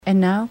And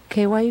now,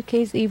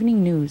 KYUK's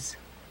Evening News.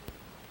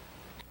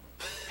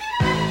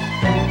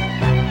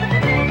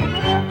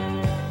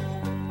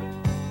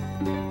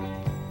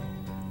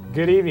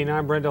 Good evening,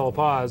 I'm Brenda La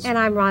Paz. And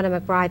I'm Rhonda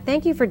McBride.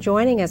 Thank you for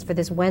joining us for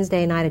this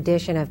Wednesday night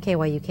edition of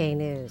KYUK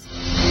News.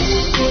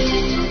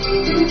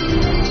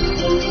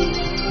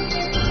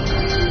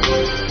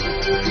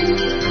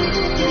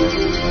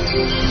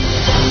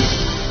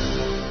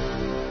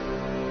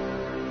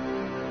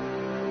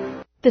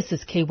 This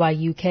is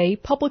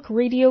KYUK Public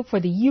Radio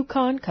for the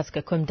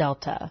Yukon-Kuskokwim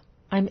Delta.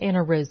 I'm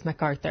Anna Rose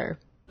MacArthur.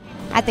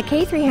 At the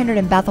K300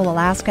 in Bethel,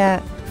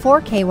 Alaska,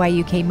 for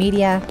KYUK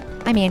Media,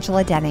 I'm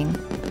Angela Denning.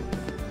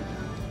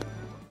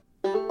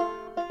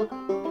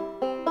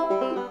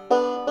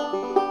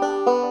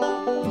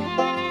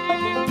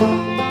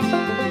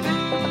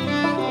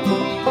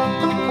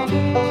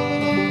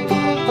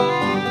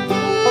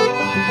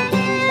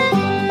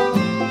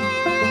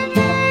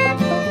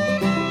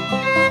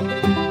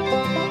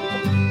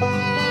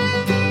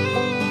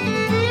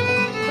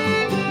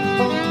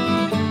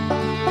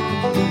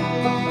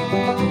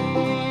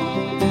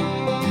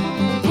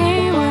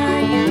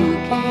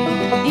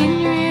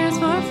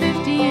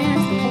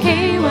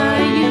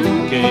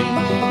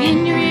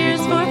 In your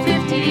ears for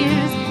 50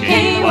 years,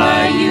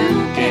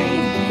 KYUK.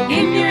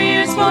 In your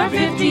ears for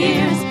 50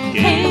 years,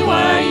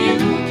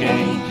 KYUK.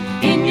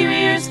 In your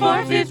ears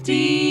for 50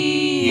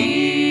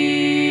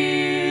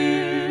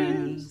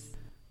 years.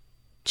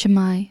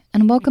 Chimai,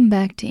 and welcome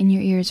back to In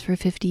Your Ears for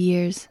 50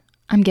 Years.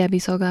 I'm Gabby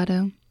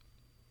Salgado.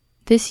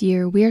 This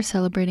year, we are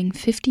celebrating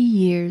 50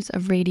 years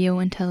of radio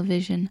and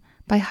television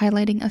by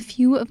highlighting a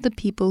few of the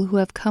people who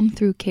have come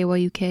through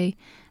KYUK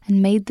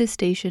and made this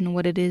station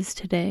what it is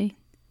today.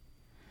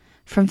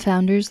 From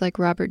founders like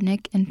Robert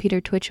Nick and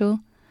Peter Twitchell,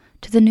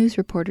 to the news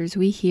reporters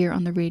we hear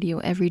on the radio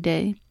every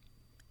day,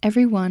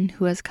 everyone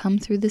who has come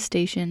through the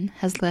station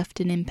has left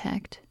an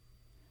impact.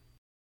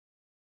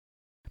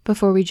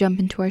 Before we jump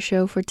into our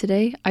show for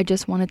today, I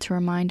just wanted to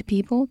remind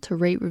people to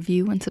rate,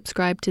 review, and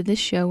subscribe to this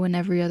show and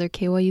every other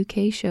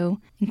KYUK show,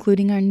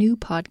 including our new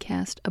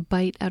podcast, A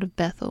Bite Out of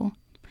Bethel.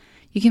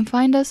 You can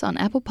find us on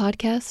Apple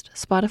Podcast,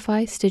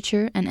 Spotify,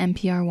 Stitcher, and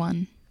NPR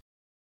One.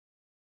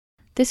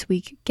 This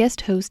week, guest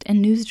host and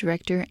news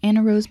director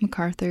Anna Rose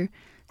MacArthur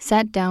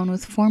sat down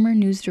with former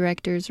news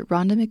directors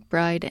Rhonda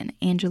McBride and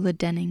Angela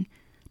Denning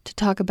to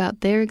talk about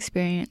their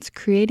experience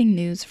creating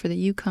news for the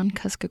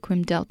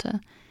Yukon-Kuskokwim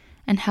Delta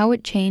and how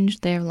it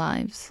changed their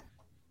lives.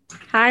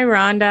 Hi,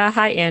 Rhonda.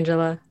 Hi,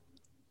 Angela.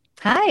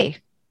 Hi.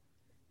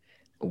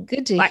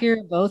 Good to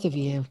hear both of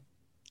you.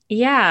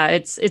 Yeah,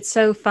 it's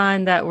so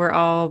fun that we're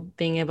all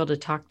being able to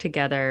talk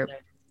together.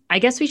 I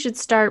guess we should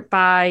start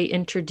by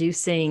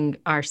introducing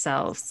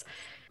ourselves.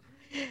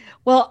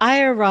 Well,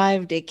 I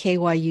arrived at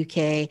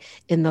KYUK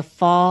in the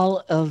fall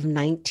of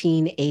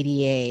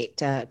 1988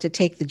 to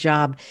take the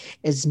job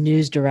as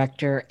news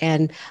director,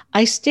 and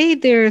I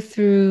stayed there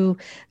through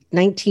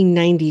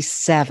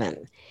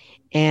 1997.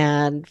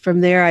 And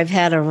from there, I've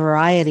had a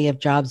variety of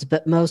jobs,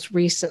 but most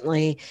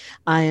recently,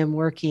 I am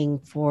working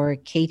for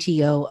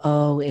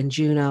KTOO in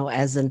Juneau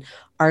as an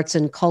arts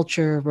and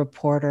culture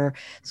reporter,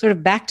 sort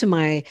of back to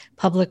my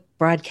public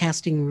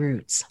broadcasting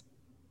roots.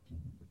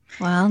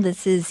 Well,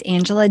 this is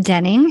Angela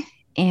Denning,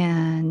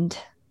 and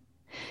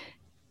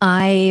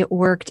I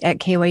worked at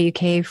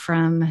KYUK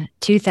from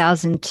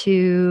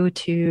 2002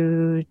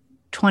 to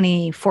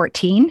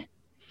 2014.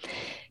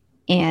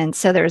 And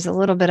so there was a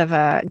little bit of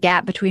a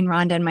gap between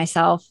Rhonda and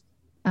myself.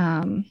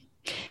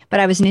 But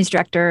I was news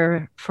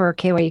director for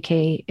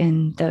KYUK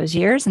in those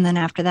years. And then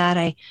after that,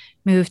 I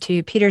moved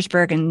to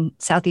Petersburg in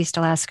Southeast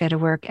Alaska to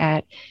work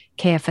at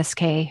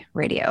KFSK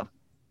Radio.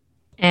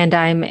 And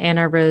I'm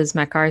Anna Rose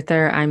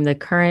MacArthur. I'm the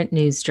current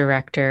news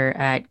director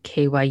at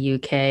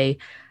KYUK.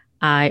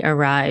 I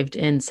arrived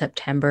in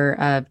September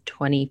of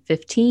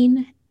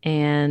 2015,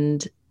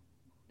 and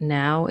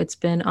now it's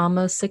been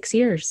almost 6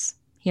 years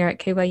here at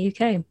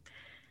KYUK.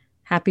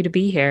 Happy to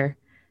be here.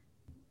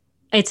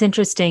 It's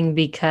interesting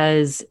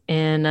because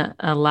in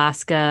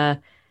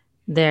Alaska,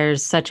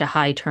 there's such a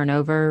high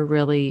turnover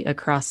really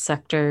across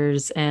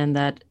sectors, and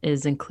that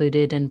is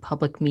included in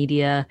public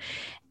media.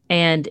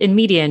 And in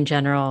media in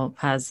general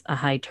has a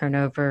high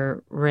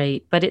turnover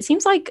rate. But it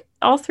seems like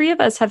all three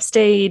of us have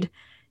stayed,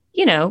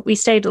 we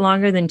stayed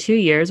longer than 2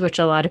 years, which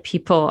a lot of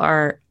people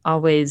are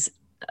always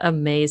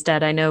amazed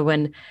at. I know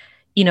when,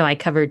 I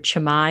covered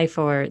Chimay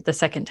for the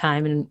second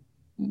time and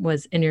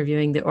was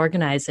interviewing the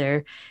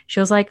organizer, she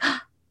was like, oh,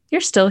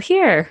 you're still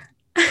here.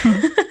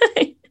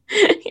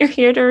 You're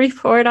here to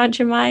report on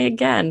Chimay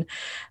again.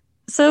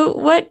 So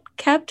what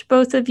kept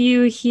both of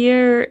you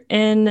here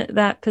in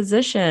that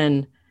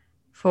position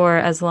for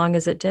as long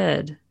as it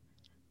did?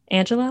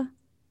 Angela?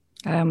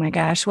 Oh my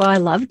gosh. Well, I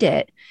loved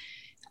it.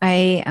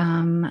 I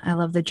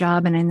love the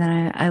job, and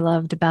then I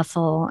loved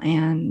Bethel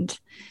and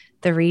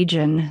the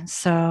region.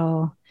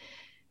 So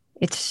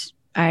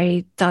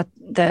I thought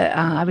that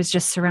I was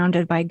just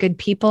surrounded by good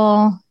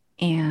people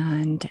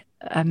and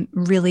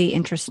really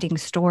interesting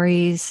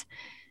stories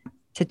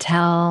to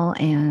tell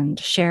and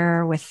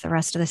share with the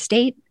rest of the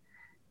state.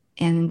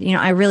 And,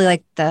 I really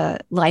like the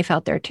life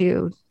out there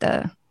too.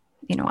 The,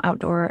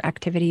 outdoor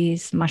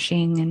activities,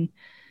 mushing and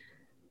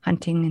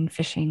hunting and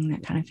fishing,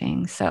 that kind of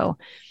thing. So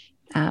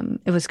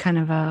it was kind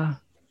of a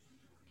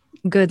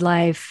good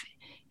life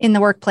in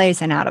the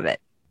workplace and out of it.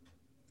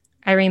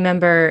 I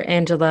remember,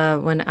 Angela,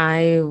 when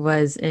I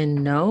was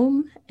in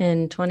Nome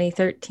in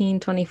 2013,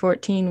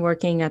 2014,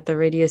 working at the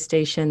radio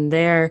station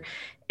there,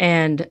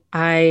 and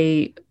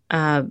I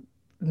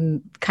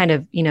kind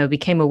of,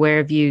 became aware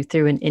of you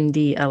through an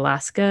Indie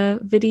Alaska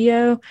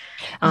video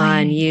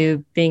on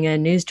you being a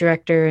news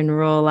director in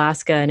rural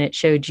Alaska. And it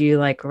showed you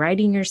like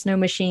riding your snow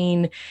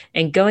machine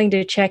and going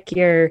to check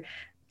your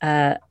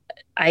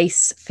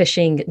ice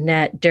fishing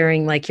net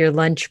during like your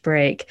lunch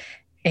break.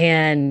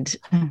 And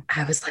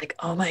I was like,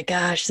 oh my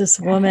gosh, this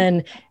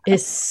woman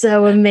is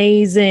so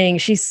amazing.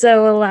 She's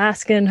so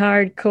Alaskan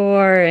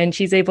hardcore, and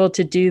she's able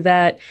to do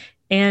that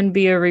and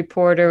be a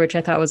reporter, which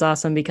I thought was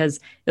awesome because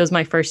it was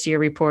my first year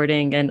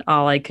reporting, and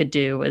all I could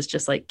do was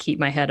just like keep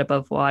my head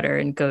above water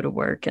and go to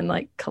work and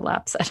like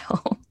collapse at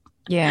home.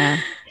 Yeah.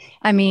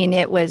 I mean,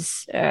 it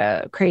was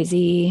a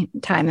crazy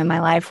time in my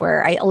life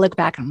where I look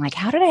back and I'm like,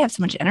 how did I have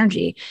so much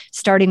energy?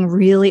 Starting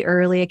really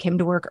early. I came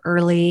to work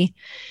early,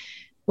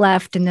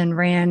 left, and then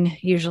ran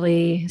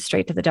usually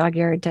straight to the dog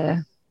yard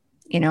to,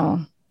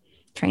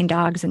 train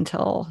dogs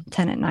until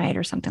 10 at night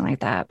or something like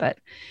that. But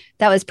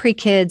that was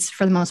pre-kids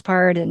for the most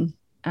part. And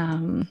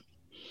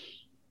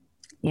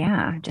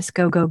just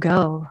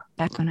go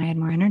back when I had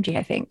more energy,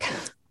 I think.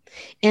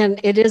 And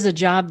it is a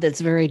job that's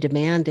very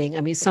demanding.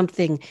 I mean,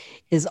 something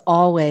is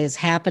always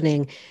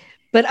happening.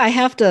 But I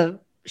have to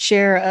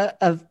share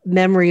a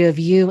memory of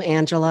you,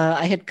 Angela.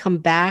 I had come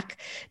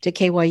back to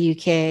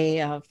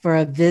KYUK for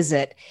a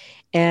visit,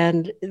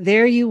 and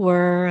there you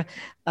were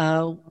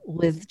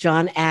with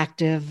John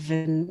Active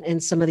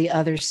and some of the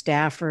other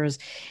staffers.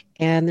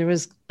 And there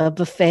was a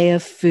buffet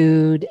of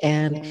food,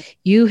 and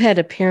you had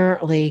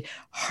apparently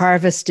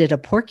harvested a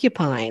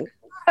porcupine.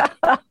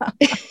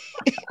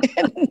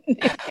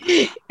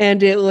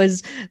 And it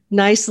was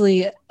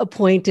nicely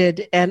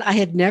appointed. And I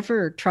had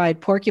never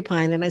tried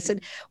porcupine. And I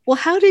said, well,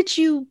 how did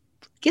you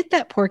get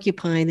that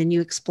porcupine? And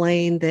you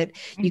explained that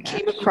you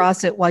came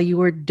across it while you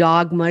were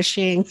dog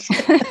mushing.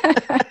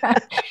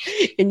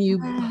 And you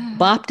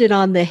bopped it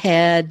on the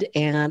head.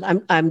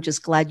 And I'm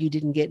just glad you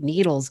didn't get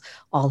needles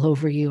all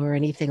over you or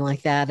anything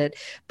like that.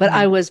 But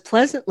I was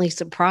pleasantly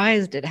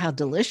surprised at how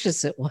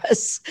delicious it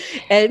was.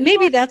 And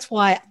maybe that's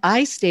why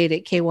I stayed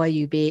at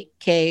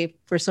KYUK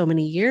for so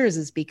many years,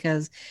 is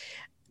because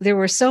there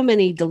were so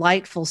many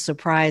delightful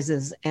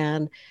surprises.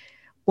 And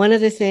one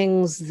of the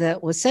things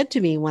that was said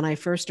to me when I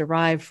first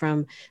arrived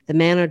from the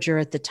manager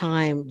at the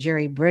time,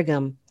 Jerry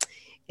Brigham,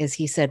 is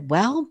he said,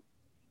 well,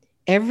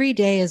 every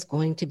day is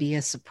going to be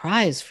a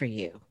surprise for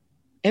you.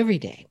 Every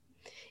day.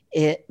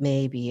 It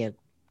may be a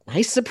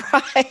nice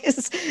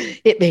surprise.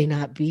 It may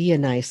not be a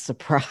nice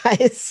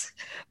surprise.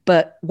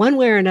 But one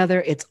way or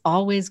another, it's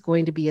always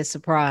going to be a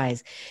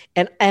surprise.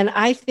 And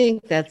I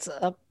think that's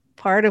a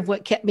part of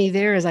what kept me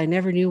there, is I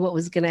never knew what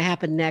was going to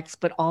happen next,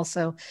 but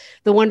also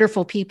the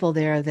wonderful people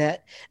there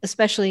that,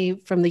 especially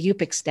from the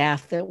UPIC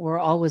staff, that were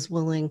always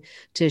willing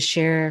to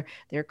share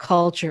their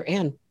culture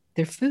and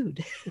their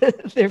food,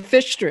 their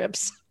fish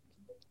strips.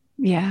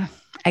 Yeah,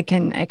 I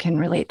can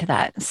relate to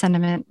that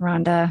sentiment,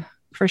 Rhonda,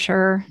 for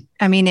sure.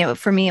 I mean,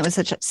 for me, it was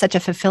such a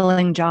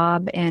fulfilling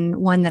job, and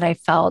one that I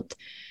felt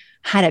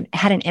had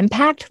an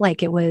impact.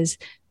 Like it was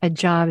a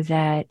job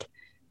that,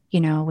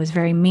 was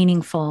very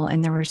meaningful,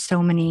 and there were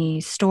so many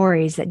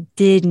stories that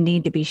did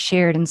need to be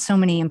shared, and so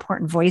many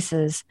important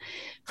voices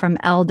from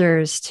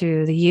elders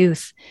to the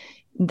youth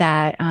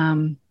that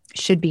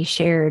should be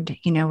shared,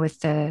 with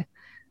the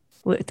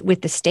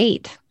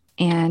state.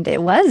 And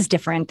it was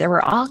different. There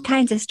were all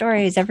kinds of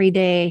stories every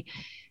day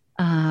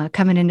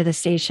coming into the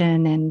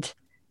station. And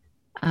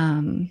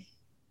And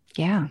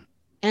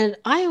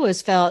I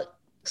always felt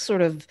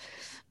sort of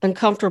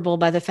uncomfortable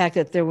by the fact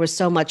that there was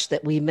so much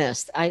that we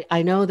missed.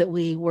 I know that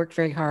we worked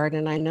very hard,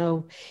 and I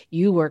know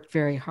you worked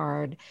very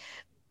hard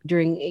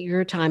during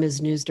your time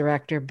as news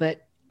director,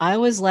 but I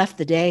always left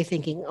the day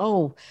thinking,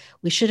 oh,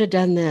 we should have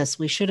done this.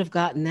 We should have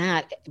gotten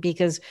that,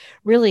 because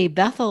really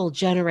Bethel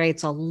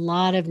generates a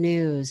lot of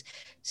news,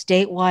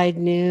 statewide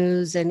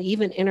news, and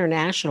even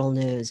international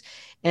news.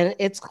 And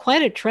it's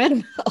quite a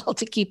treadmill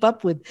to keep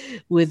up with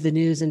the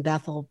news in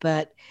Bethel.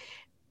 But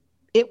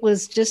it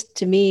was just,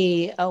 to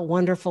me, a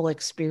wonderful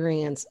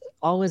experience,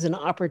 always an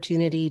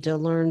opportunity to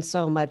learn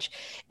so much.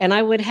 And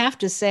I would have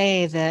to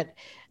say that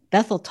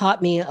Bethel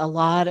taught me a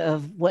lot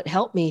of what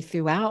helped me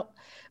throughout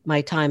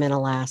my time in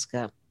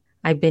Alaska.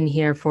 I've been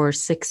here for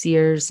 6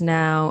 years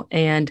now,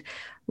 and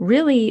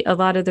really a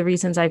lot of the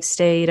reasons I've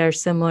stayed are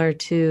similar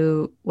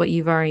to what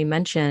you've already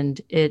mentioned.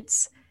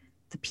 It's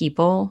the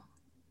people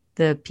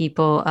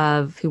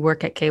who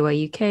work at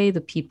KYUK,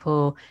 the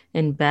people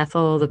in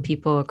Bethel, the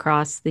people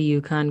across the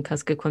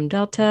Yukon-Kuskokwim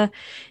Delta.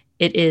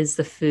 It is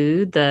the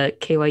food, the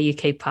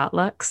KYUK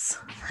potlucks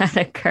that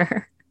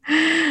occur.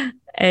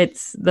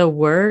 It's the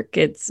work.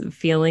 It's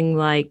feeling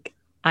like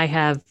I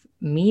have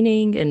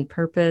meaning and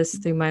purpose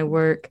through my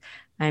work.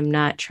 I'm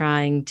not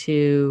trying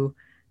to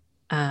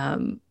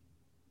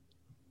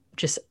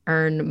just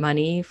earn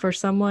money for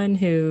someone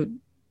who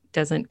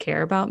doesn't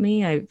care about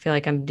me. I feel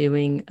like I'm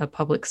doing a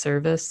public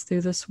service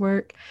through this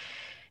work.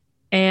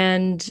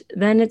 And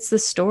then it's the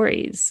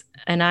stories.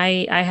 And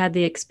I had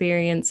the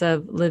experience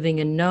of living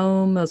in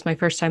Nome. It was my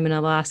first time in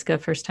Alaska,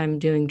 first time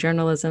doing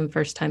journalism,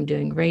 first time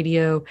doing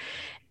radio.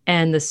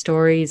 And the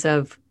stories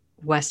of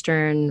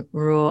Western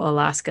rural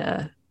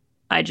Alaska,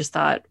 I just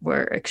thought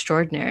were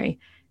extraordinary.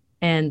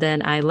 And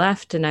then I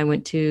left and I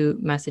went to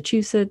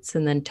Massachusetts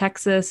and then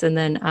Texas. And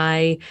then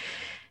I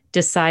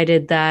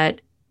decided that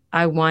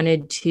I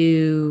wanted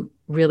to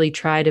really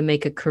try to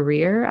make a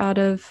career out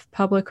of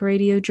public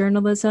radio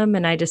journalism.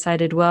 And I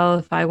decided, well,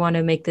 if I want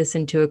to make this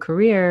into a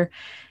career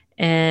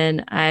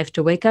and I have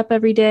to wake up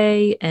every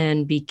day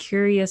and be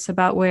curious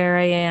about where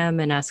I am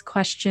and ask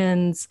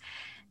questions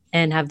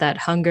and have that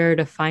hunger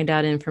to find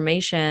out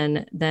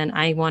information, then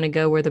I want to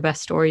go where the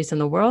best stories in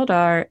the world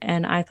are.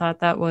 And I thought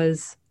that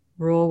was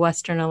rural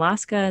Western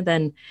Alaska.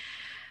 Then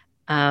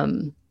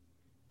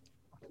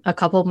a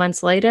couple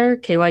months later,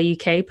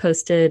 KYUK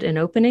posted an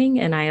opening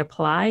and I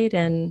applied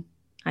and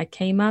I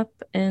came up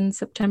in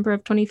September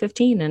of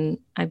 2015 and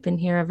I've been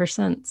here ever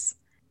since.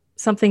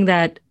 Something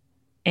that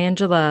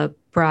Angela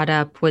brought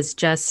up was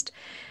just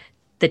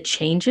the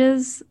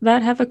changes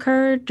that have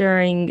occurred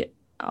during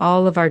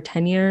all of our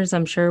tenures.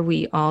 I'm sure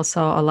we all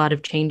saw a lot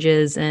of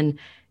changes, and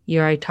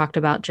you already talked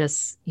about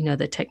just,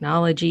 the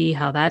technology,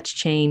 how that's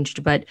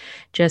changed, but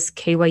just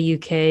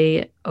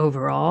KYUK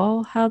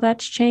overall, how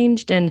that's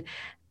changed. And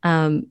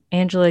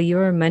Angela, you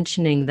were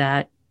mentioning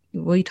that.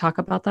 Will you talk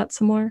about that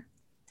some more?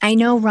 I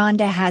know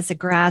Rhonda has a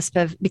grasp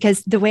of,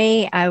 because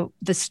the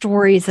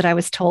stories that I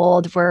was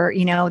told were,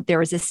 there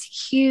was this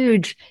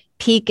huge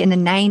peak in the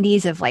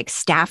 90s of like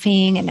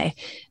staffing and a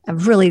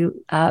really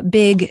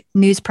big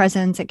news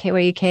presence at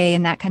KYUK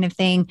and that kind of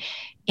thing.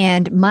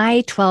 And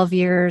my 12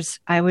 years,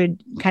 I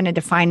would kind of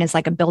define as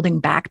like a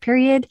building back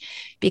period,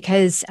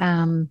 because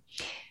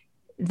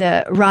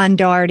the Ron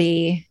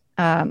Daugherty,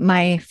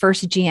 my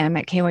first GM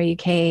at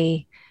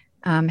KYUK,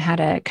 had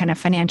a kind of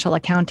financial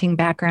accounting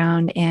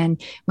background.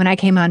 And when I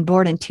came on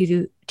board in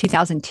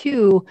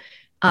 2002,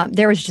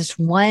 there was just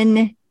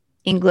one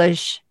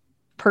English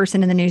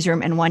person in the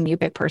newsroom and one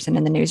Yupik person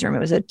in the newsroom. It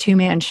was a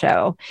two-man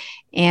show.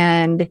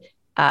 And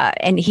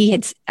he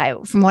had,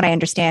 from what I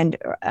understand,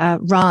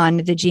 Ron,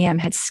 the GM,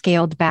 had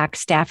scaled back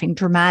staffing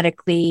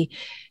dramatically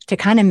to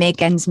kind of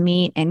make ends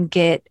meet and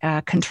get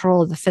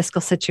control of the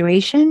fiscal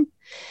situation.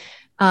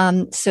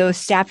 So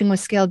staffing was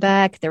scaled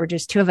back. There were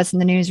just two of us in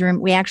the newsroom.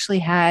 We actually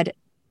had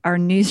our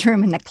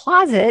newsroom in the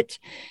closet.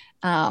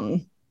 I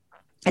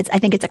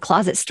think it's a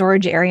closet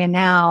storage area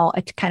now.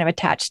 It's kind of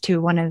attached to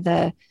one of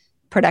the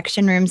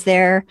production rooms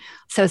there.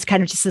 So it's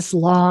kind of just this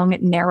long,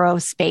 narrow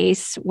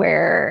space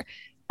where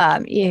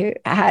you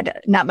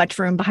had not much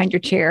room behind your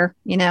chair,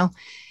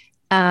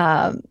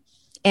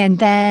 And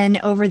then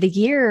over the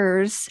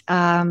years,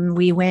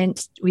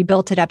 we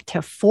built it up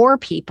to 4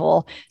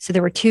 people. So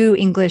there were 2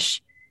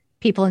 English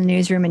people in the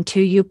newsroom and 2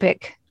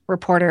 Yupik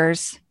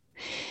reporters.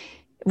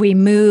 We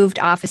moved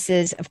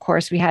offices. Of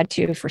course, we had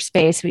to for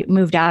space. We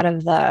moved out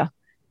of the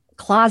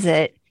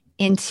closet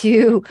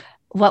into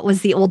what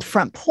was the old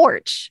front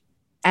porch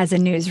as a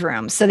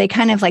newsroom. So they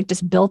kind of like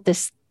just built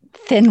this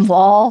thin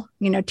wall,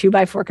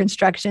 2x4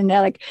 construction,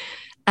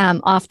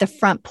 off the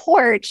front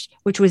porch,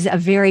 which was a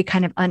very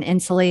kind of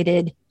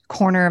uninsulated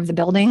corner of the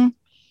building.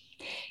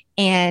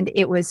 And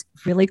it was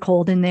really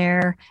cold in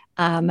there.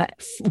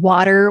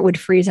 Water would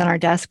freeze on our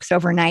desks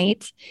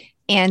overnight.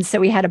 And so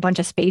we had a bunch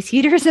of space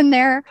heaters in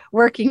there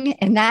working.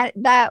 And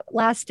that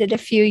lasted a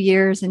few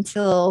years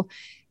until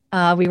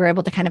we were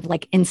able to kind of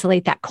like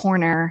insulate that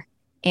corner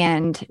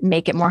and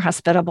make it more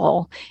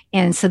hospitable.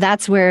 And so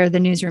that's where the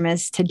newsroom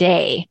is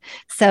today.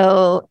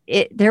 So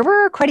there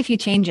were quite a few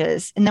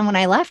changes. And then when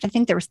I left, I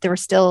think there were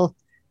still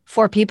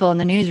 4 people in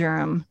the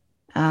newsroom.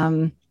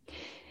 And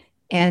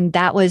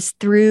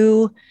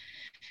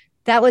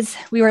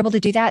we were able to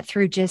do that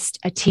through just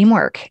a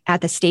teamwork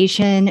at the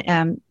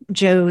station.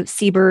 Joe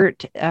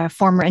Siebert,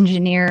 former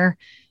engineer,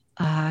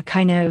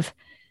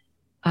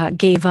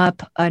 gave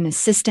up an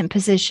assistant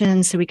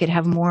position so we could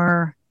have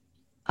more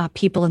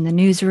people in the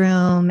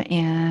newsroom,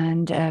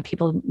 and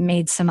people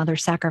made some other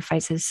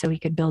sacrifices so we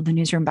could build the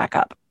newsroom back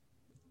up.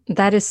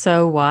 That is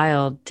so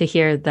wild to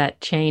hear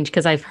that change,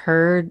 because I've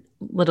heard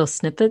little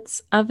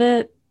snippets of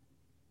it.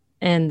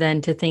 And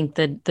then to think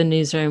that the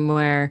newsroom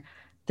where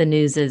the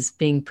news is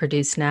being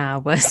produced now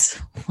was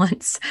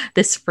once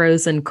this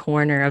frozen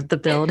corner of the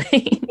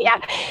building.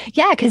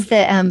 Yeah, because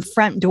the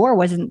front door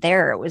wasn't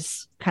there. It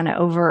was kind of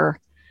over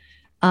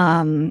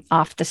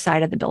off the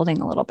side of the building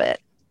a little bit.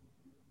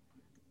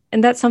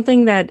 And that's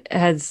something that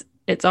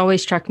it's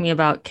always struck me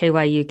about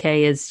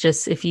KYUK is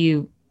just if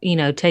you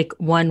take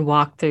one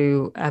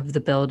walkthrough of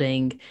the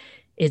building,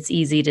 it's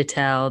easy to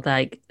tell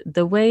like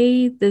the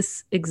way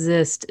this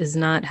exists is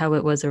not how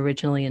it was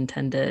originally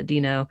intended.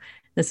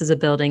 This is a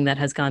building that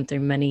has gone through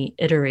many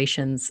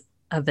iterations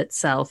of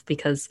itself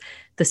because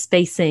the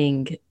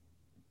spacing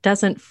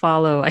doesn't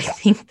follow, I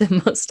think,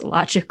 the most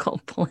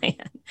logical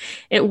plan.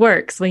 It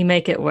works. We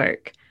make it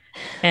work.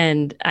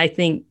 And I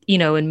think,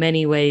 in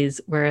many ways,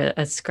 we're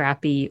a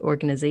scrappy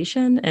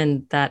organization,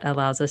 and that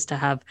allows us to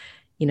have,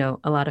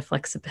 a lot of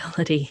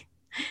flexibility.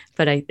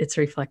 But it's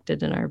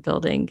reflected in our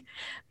building.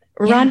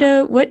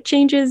 Rhonda, what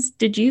changes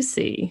did you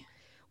see?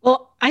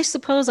 Well, I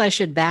suppose I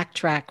should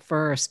backtrack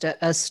first.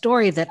 A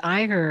story that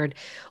I heard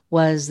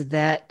was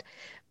that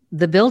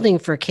the building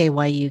for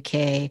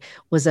KYUK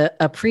was a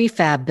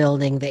prefab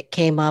building that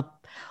came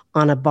up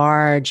on a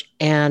barge,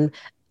 and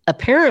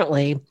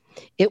apparently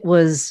it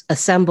was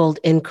assembled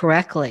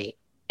incorrectly.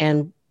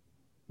 And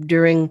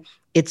during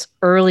its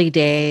early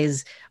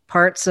days,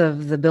 parts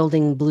of the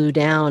building blew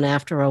down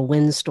after a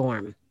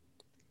windstorm.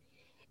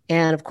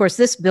 And of course,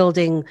 this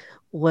building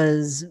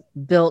was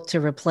built to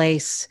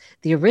replace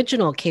the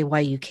original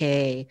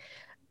KYUK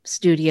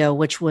studio,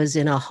 which was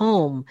in a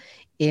home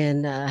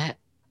in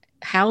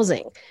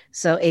housing,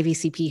 so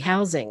AVCP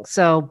housing.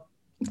 So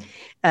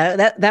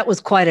that was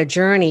quite a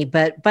journey.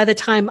 But by the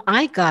time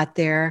I got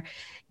there,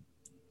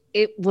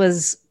 it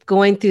was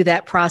going through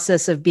that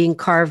process of being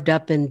carved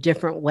up in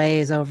different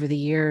ways over the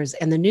years.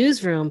 And the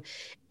newsroom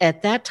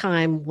at that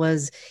time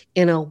was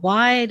in a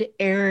wide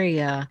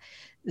area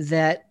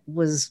that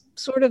was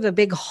sort of a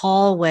big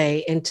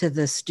hallway into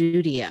the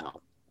studio.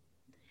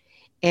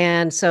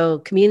 And so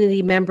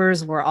community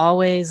members were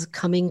always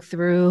coming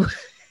through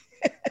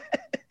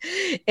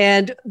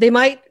and they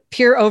might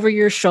peer over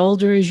your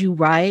shoulder as you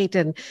write.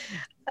 And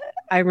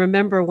I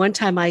remember one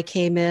time I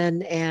came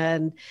in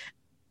and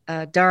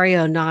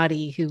Dario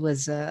Nadi, who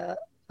was a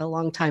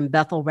longtime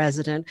Bethel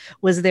resident,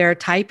 was there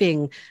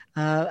typing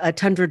a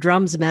Tundra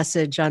Drums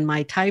message on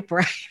my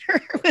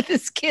typewriter with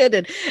this kid.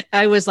 And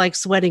I was like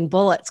sweating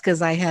bullets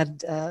because I had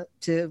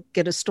to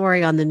get a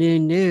story on the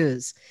noon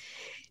news.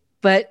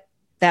 But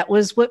that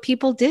was what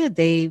people did.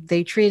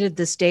 They treated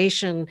the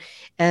station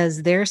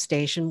as their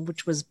station,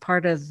 which was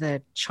part of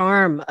the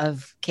charm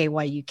of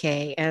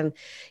KYUK. And,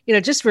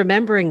 just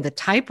remembering the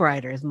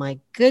typewriters, my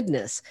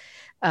goodness,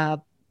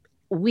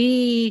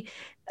 we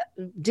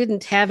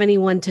didn't have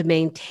anyone to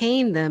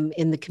maintain them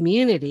in the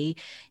community.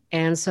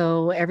 And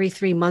so every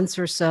 3 months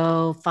or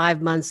so,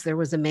 5 months, there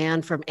was a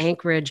man from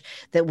Anchorage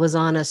that was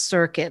on a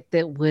circuit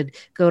that would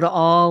go to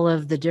all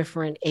of the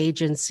different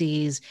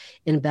agencies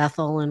in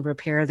Bethel and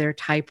repair their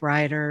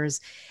typewriters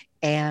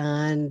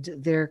and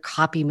their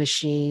copy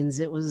machines.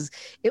 It was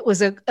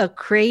a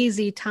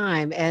crazy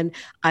time. And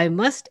I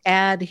must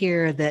add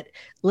here that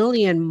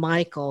Lillian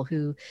Michael,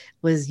 who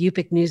was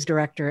UPIC news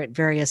director at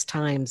various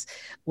times,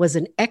 was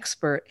an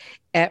expert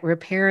at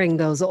repairing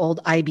those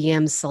old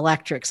IBM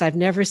Selectrics. I've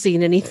never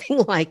seen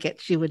anything like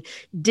it. She would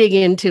dig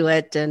into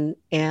it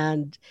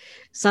and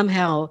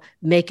somehow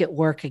make it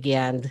work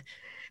again,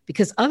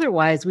 because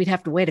otherwise we'd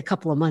have to wait a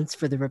couple of months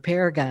for the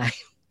repair guy.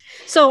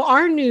 So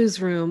our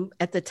newsroom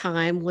at the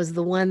time was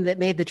the one that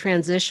made the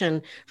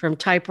transition from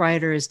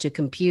typewriters to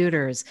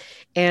computers.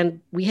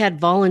 And we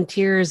had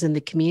volunteers in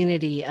the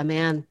community. A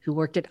man who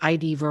worked at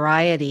ID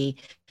Variety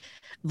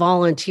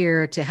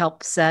volunteered to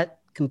help set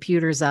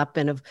computers up.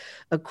 And of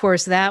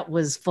course, that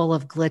was full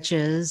of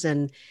glitches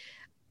and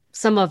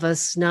some of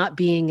us not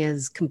being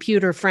as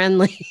computer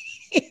friendly,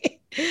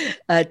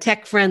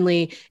 tech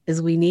friendly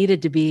as we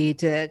needed to be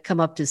to come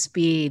up to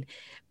speed.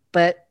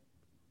 But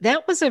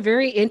that was a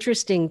very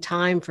interesting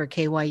time for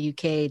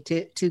KYUK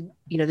to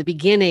the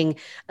beginning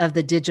of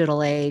the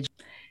digital age.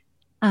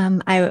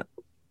 I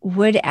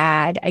would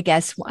add, I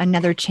guess,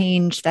 another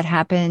change that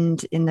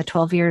happened in the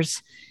 12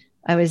 years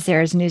I was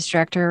there as news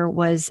director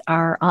was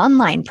our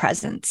online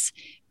presence.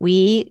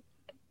 We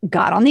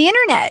got on the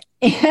internet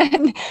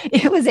and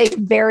it was a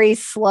very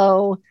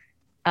slow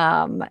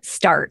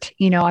start.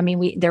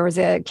 There was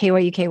a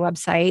KYUK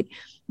website,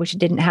 which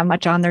didn't have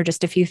much on there,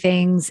 just a few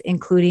things,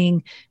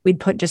 including we'd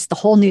put just the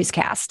whole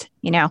newscast,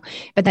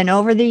 but then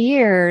over the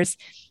years,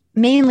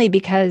 mainly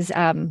because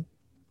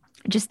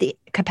just the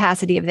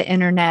capacity of the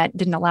internet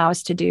didn't allow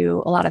us to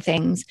do a lot of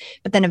things.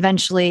 But then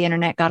eventually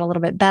internet got a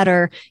little bit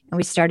better and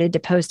we started to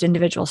post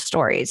individual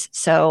stories.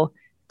 So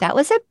that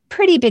was a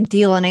pretty big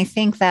deal. And I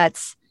think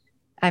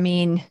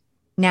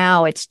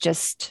now it's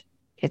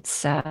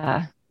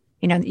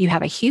you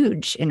have a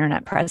huge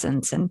internet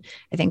presence. And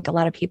I think a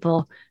lot of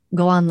people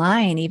go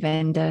online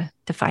even to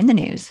find the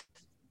news.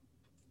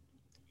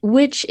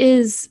 Which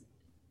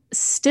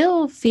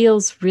still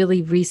feels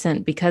really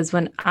recent, because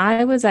when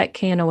I was at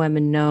KNOM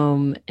in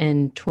Nome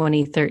in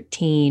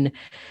 2013,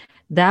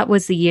 that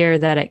was the year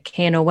that at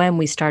KNOM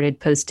we started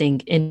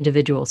posting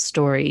individual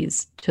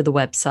stories to the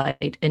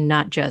website and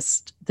not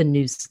just the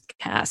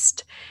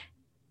newscast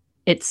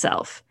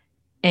itself,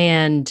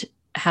 and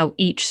how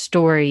each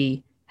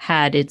story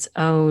had its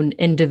own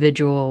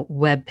individual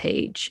web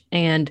page,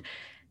 and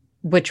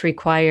which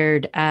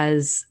required,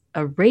 as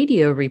a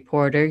radio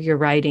reporter, you're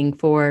writing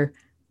for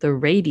the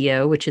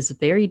radio, which is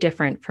very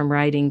different from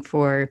writing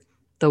for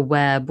the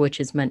web, which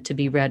is meant to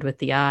be read with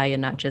the eye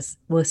and not just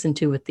listened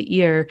to with the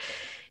ear.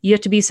 You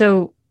have to be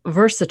so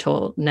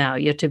versatile now.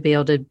 You have to be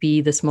able to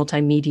be this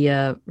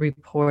multimedia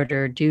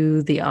reporter,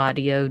 do the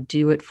audio,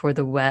 do it for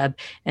the web,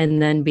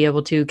 and then be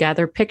able to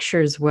gather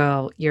pictures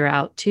while you're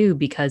out too,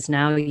 because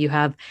now you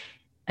have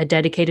a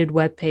dedicated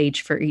web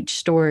page for each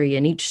story,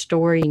 and each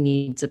story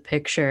needs a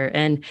picture.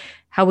 And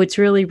how it's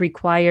really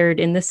required,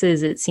 and this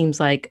is, it seems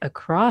like,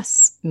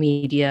 across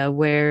media,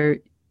 where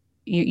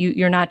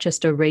you're not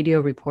just a radio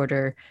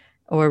reporter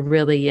or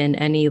really in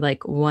any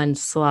like one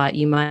slot.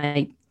 You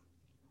might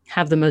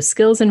have the most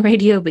skills in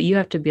radio, but you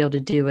have to be able to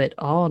do it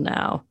all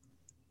now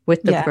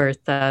with the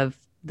birth of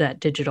that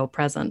digital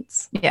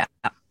presence. Yeah.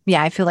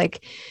 I feel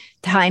like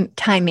time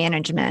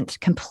management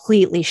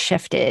completely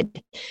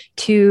shifted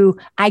to,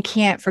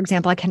 for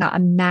example, I cannot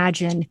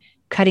imagine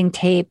cutting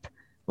tape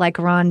like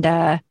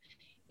Rhonda,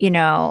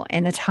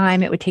 and the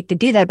time it would take to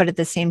do that. But at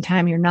the same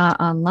time, you're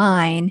not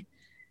online,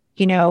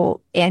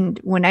 and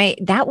when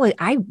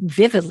I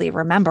vividly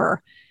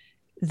remember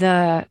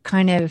the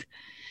kind of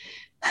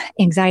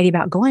anxiety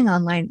about going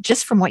online,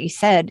 just from what you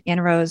said,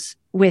 Anna Rose,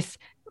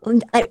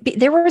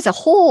 there was a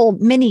whole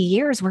many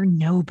years where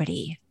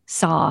nobody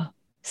saw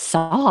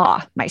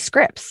my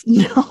scripts.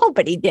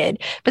 Nobody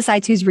did,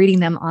 besides who's reading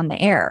them on the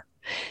air.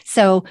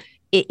 So,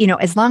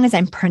 as long as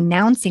I'm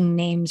pronouncing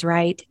names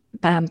right,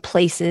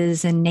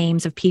 places and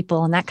names of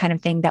people and that kind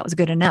of thing, that was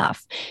good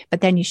enough.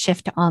 But then you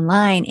shift to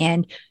online,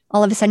 and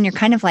all of a sudden you're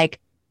kind of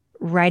like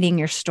writing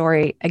your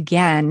story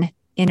again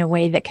in a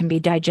way that can be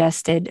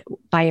digested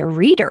by a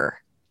reader,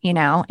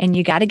 and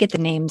you got to get the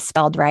names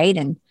spelled right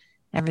and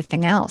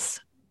everything else.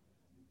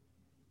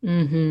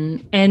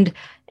 Mm-hmm. And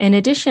in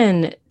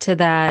addition to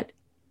that,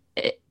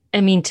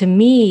 to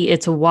me,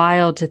 it's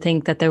wild to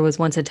think that there was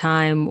once a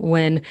time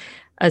when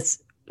a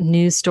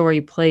news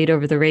story played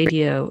over the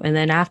radio, and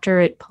then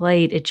after it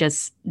played, it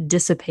just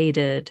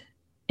dissipated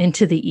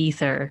into the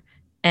ether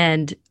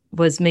and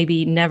was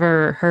maybe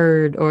never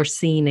heard or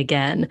seen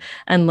again,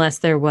 unless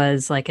there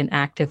was like an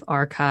active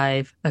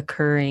archive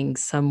occurring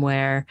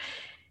somewhere.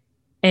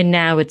 And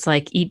now it's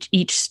like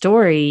each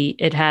story,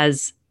 it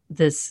has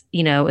this,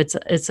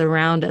 it's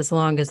around as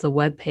long as the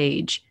web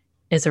page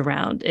is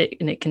around,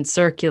 and it can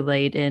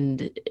circulate,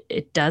 and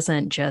it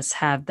doesn't just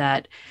have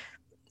that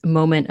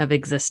moment of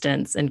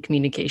existence and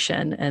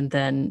communication and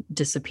then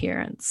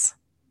disappearance,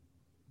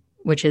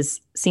 which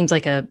seems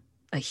like a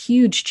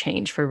huge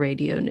change for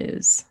radio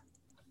news.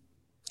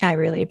 I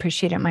really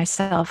appreciate it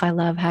myself. I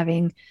love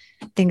having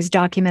things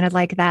documented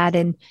like that.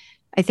 And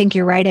I think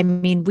you're right.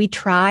 We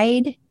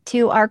tried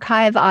to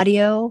archive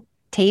audio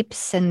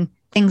tapes and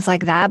things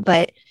like that,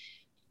 but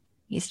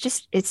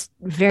it's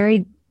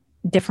very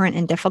different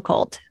and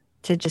difficult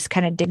to just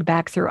kind of dig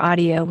back through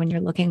audio when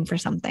you're looking for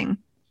something.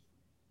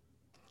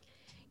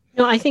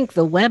 I think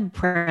the web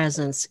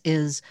presence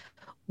is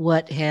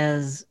what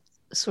has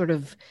sort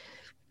of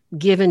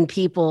given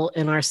people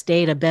in our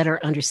state a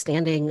better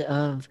understanding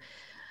of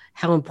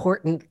how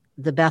important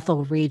the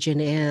Bethel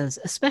region is,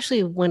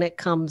 especially when it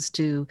comes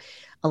to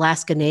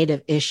Alaska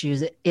Native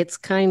issues. It's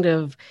kind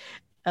of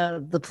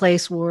the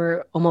place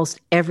where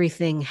almost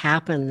everything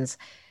happens.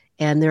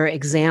 And there are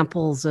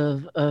examples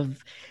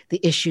of the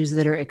issues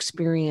that are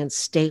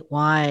experienced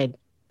statewide.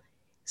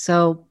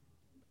 So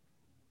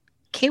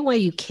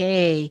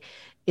KYUK,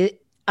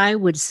 I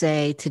would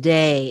say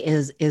today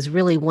is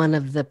really one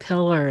of the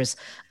pillars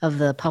of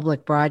the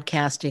public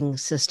broadcasting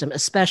system,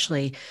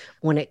 especially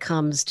when it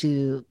comes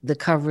to the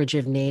coverage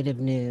of Native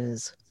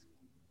news.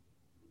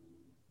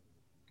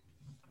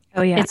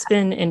 Oh, yeah. It's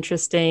been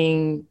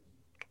interesting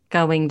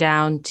going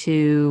down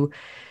to,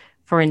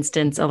 for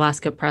instance,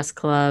 Alaska Press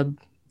Club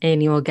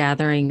annual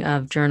gathering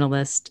of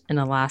journalists in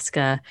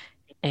Alaska,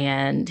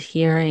 and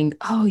hearing,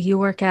 oh, you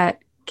work at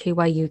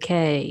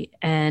KYUK,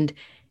 and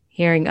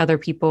hearing other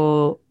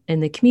people in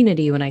the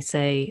community when I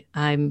say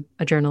I'm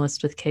a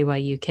journalist with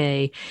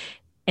KYUK.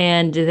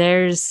 And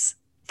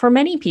for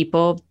many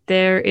people,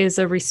 there is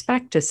a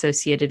respect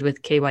associated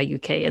with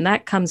KYUK. And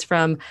that comes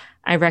from,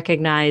 I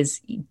recognize,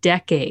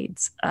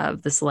 decades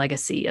of this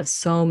legacy of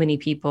so many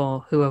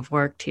people who have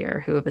worked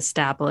here, who have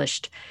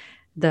established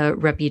the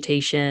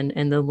reputation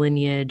and the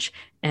lineage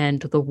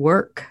and the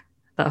work,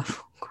 the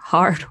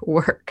hard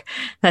work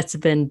that's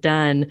been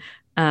done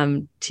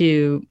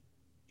to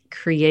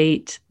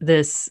create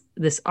this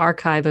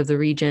archive of the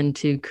region,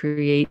 to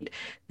create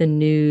the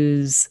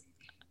news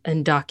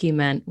and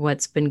document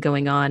what's been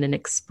going on and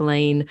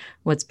explain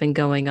what's been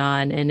going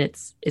on. And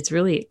it's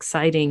really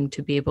exciting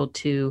to be able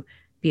to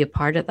be a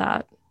part of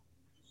that.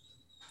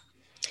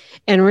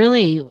 And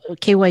really,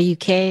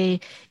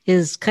 KYUK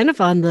is kind of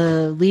on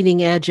the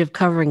leading edge of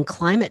covering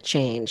climate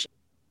change.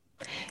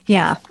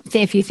 Yeah.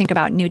 If you think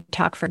about New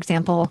Talk, for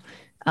example,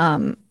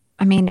 I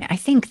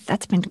think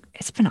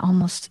it's been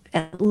almost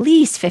at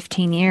least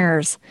 15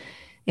 years,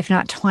 if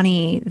not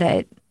 20,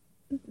 that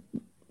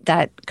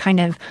kind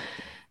of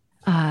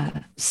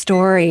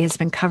story has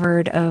been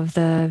covered of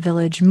the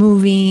village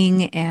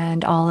moving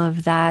and all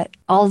that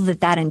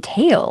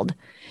entailed.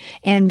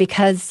 And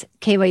because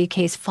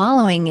KYUK is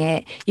following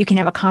it, you can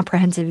have a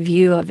comprehensive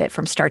view of it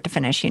from start to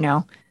finish,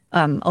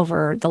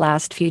 over the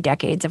last few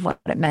decades of what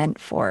it meant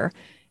for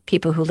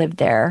people who live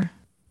there.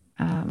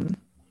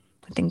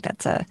 I think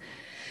that's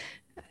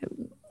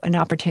an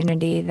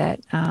opportunity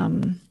that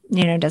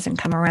doesn't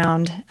come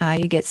around.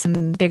 You get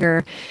some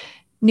bigger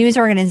news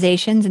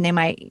organizations, and they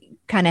might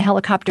kind of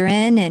helicopter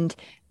in and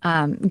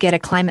get a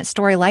climate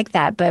story like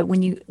that. But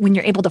when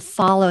you're able to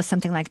follow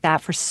something like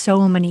that for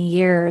so many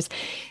years,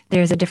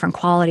 there's a different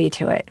quality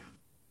to it.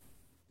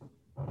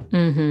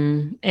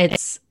 Mm-hmm.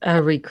 It's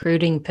a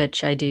recruiting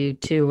pitch I do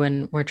too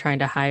when we're trying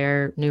to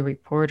hire new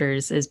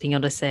reporters, is being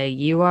able to say,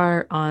 you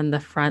are on the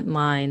front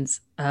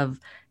lines of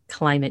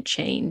climate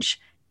change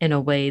in a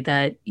way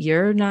that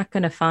you're not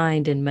going to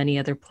find in many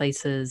other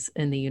places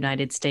in the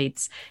United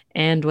States.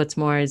 And what's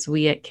more is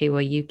we at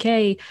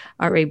KYUK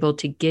are able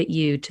to get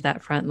you to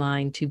that front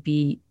line, to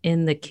be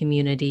in the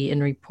community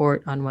and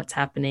report on what's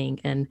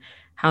happening and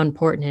how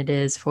important it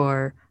is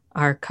for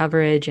our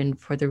coverage and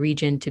for the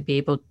region to be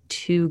able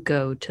to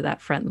go to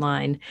that front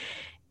line.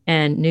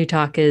 And New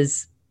Talk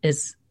is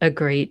a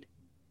great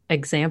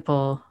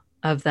example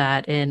of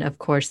that. And of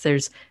course,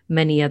 there's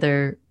many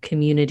other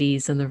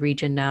communities in the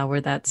region now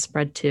where that's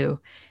spread to.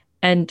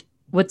 And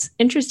what's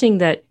interesting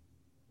that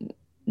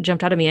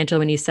jumped out at me, Angela,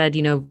 when you said,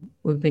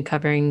 we've been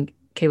covering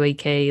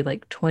KYUK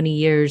like 20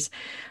 years,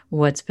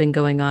 what's been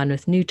going on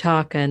with New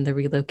Talk and the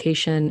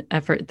relocation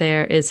effort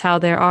there, is how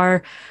there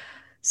are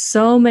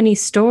so many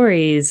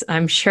stories,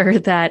 I'm sure,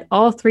 that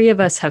all three of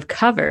us have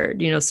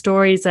covered,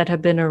 stories that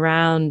have been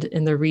around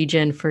in the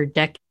region for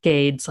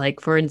decades,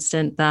 like, for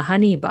instance, the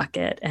honey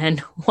bucket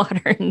and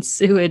water and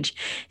sewage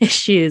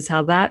issues,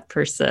 how that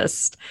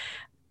persists.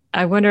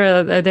 I wonder,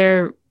 are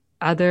there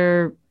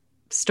other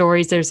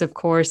stories? There's, of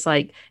course,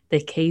 like the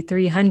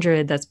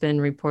K300 that's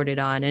been reported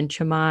on, and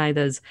Chamai,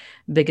 those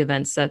big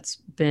events that's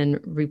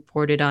been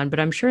reported on. But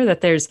I'm sure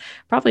that there's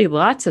probably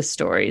lots of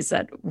stories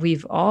that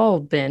we've all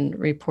been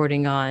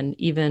reporting on,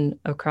 even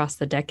across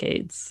the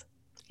decades.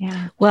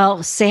 Yeah.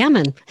 Well,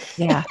 salmon.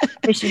 Yeah.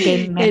 Fish and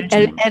game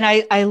management. and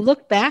I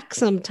look back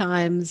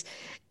sometimes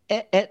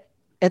at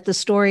the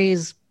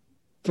stories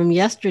from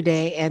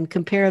yesterday and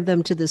compare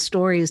them to the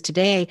stories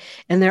today.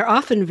 And they're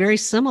often very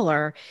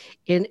similar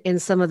in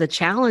some of the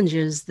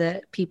challenges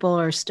that people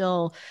are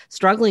still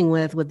struggling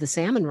with the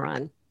salmon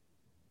run.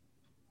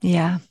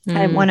 Yeah.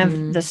 One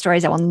of the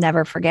stories I will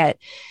never forget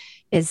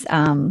is,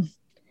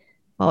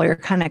 you're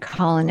kind of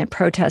calling it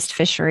protest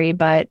fishery,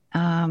 but,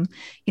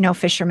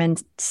 fishermen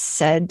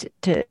said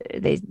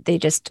they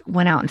just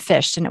went out and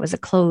fished, and it was a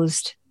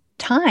closed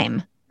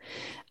time.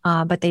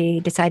 But they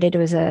decided it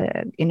was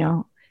a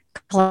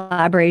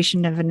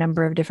collaboration of a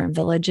number of different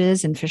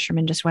villages, and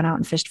fishermen just went out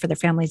and fished for their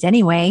families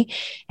anyway.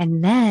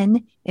 And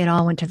then it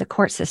all went to the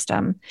court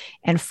system.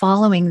 And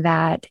following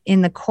that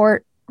in the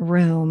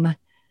courtroom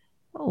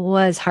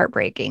was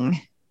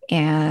heartbreaking.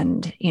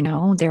 And,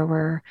 there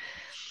were,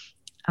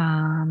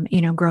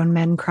 grown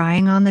men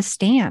crying on the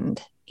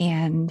stand.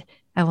 And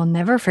I will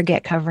never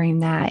forget covering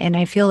that. And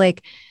I feel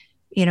like,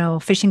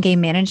 fish and game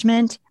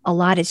management, a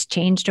lot has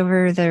changed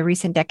over the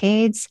recent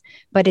decades,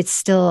 but it's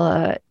still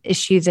an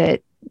issue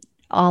that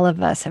all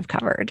of us have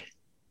covered.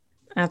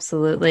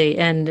 Absolutely.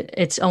 And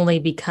it's only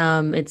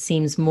become, it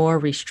seems, more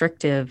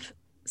restrictive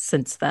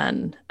since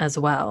then as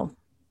well,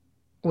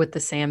 with the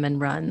salmon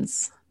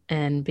runs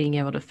and being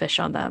able to fish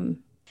on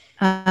them.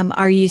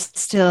 Are you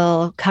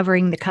still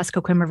covering the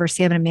Kuskokwim River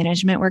Salmon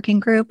Management Working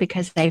Group?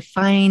 Because I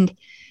find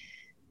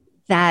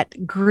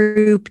that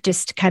group,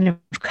 just kind of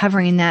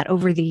covering that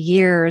over the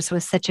years,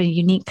 was such a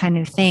unique kind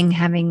of thing,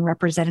 having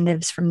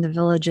representatives from the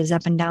villages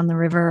up and down the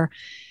river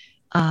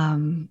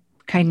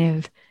kind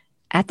of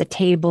at the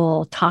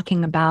table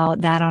talking about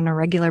that on a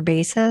regular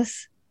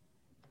basis.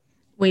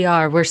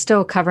 We're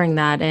still covering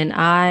that. And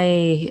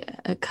I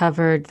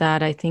covered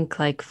that, I think,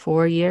 like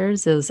 4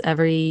 years. It was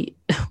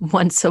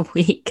once a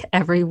week,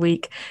 every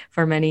week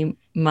for many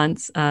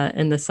months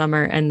in the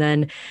summer. And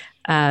then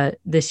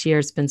this year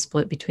it's been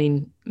split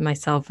between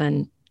myself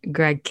and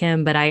Greg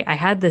Kim. But I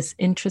had this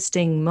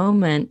interesting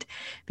moment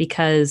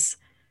because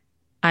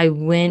I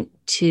went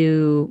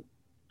to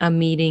a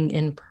meeting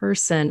in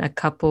person a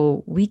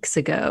couple weeks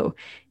ago,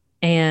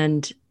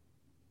 and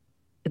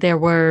there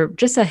were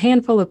just a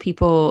handful of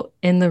people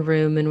in the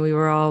room, and we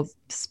were all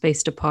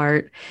spaced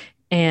apart,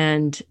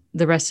 and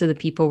the rest of the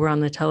people were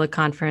on the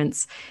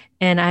teleconference.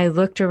 And I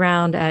looked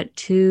around at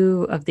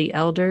two of the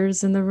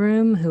elders in the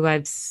room who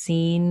I've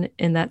seen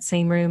in that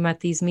same room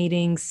at these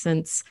meetings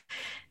since,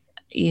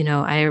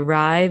 I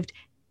arrived,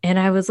 and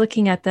I was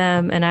looking at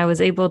them, and I was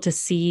able to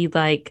see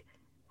like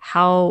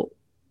how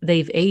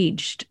they've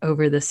aged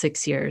over the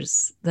 6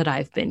 years that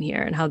I've been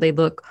here, and how they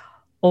look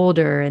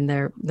older, and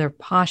their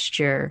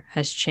posture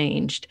has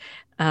changed.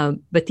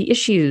 But the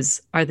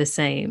issues are the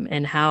same,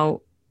 and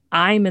how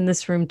I'm in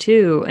this room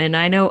too. And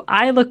I know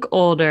I look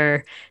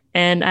older,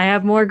 and I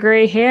have more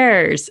gray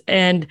hairs,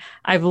 and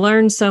I've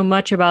learned so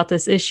much about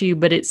this issue,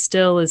 but it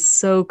still is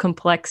so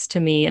complex to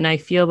me. And I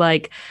feel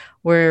like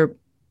we're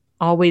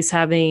always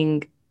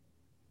having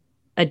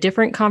a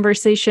different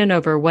conversation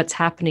over what's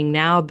happening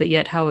now, but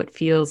yet how it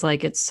feels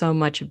like it's so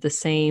much of the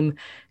same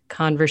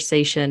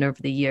conversation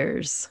over the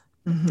years.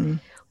 Mm-hmm.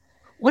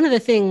 One of the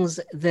things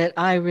that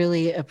I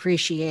really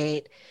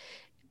appreciate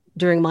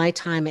during my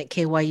time at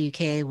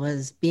KYUK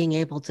was being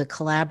able to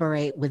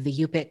collaborate with the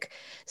UPIC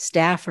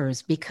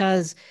staffers,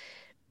 because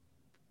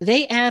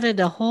they added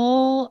a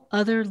whole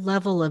other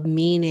level of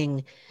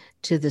meaning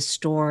to the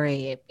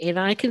story. And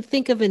I can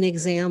think of an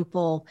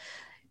example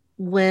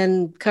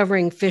when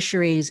covering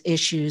fisheries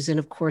issues, and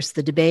of course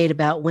the debate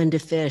about when to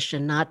fish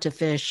and not to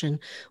fish and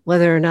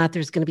whether or not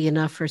there's going to be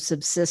enough for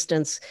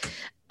subsistence.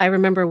 I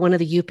remember one of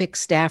the UPIC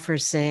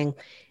staffers saying,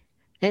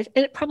 and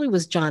it probably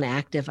was John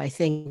Active, I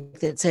think,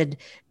 that said,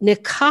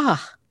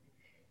 nikah.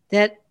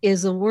 That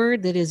is a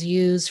word that is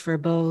used for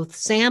both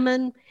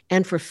salmon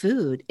and for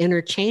food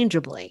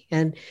interchangeably.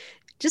 And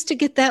just to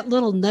get that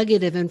little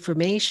nugget of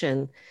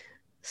information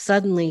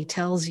suddenly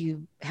tells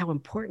you how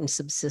important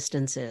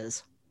subsistence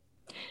is.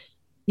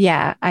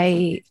 Yeah,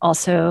 I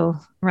also,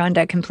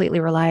 Rhonda, completely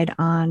relied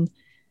on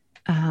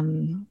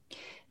the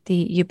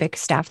UPIC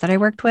staff that I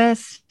worked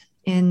with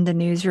in the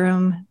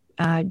newsroom,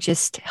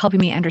 just helping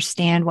me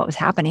understand what was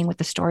happening with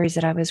the stories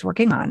that I was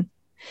working on.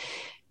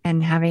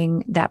 And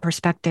having that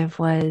perspective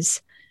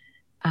was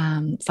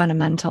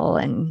fundamental.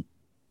 And,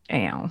 you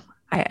know,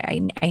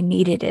 I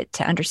needed it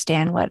to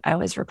understand what I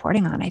was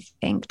reporting on, I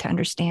think, to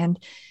understand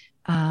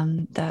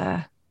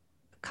the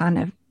kind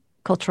of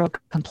cultural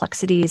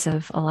complexities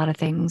of a lot of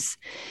things,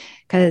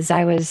 because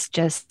I was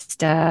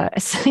just,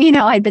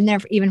 I'd been there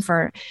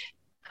for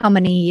how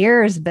many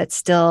years, but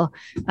still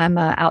I'm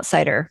an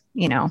outsider,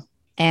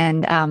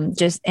 and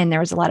and there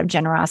was a lot of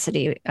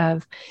generosity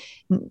of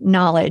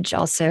knowledge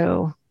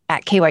also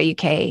at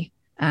KYUK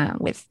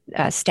with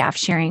staff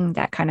sharing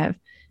that kind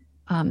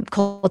of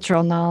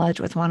cultural knowledge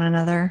with one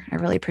another. I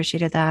really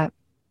appreciated that.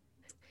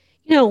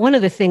 One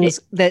of the things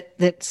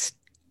that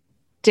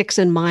sticks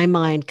in my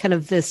mind, kind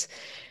of this,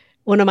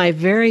 one of my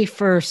very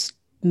first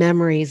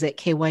memories at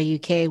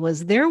KYUK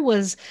was there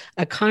was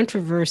a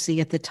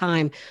controversy at the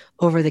time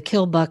over the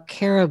Killbuck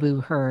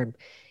caribou herd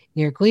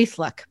near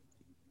Gweithluck.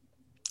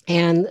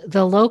 And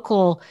the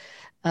local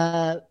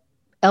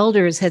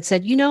elders had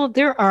said,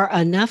 there are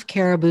enough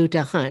caribou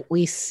to hunt.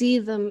 We see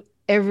them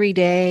every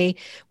day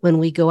when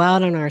we go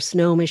out on our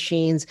snow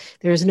machines.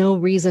 There's no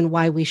reason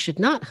why we should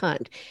not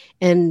hunt.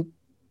 And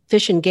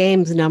Fish and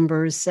Game's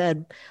numbers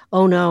said,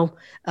 oh no,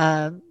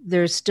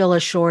 there's still a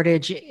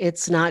shortage.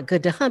 It's not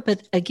good to hunt.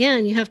 But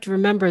again, you have to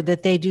remember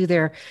that they do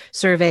their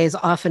surveys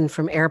often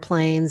from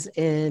airplanes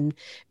in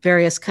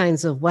various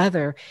kinds of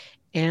weather.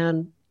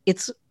 And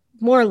it's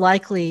more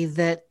likely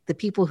that the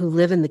people who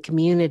live in the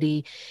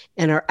community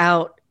and are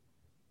out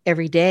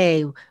every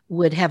day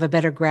would have a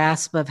better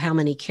grasp of how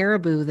many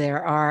caribou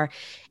there are.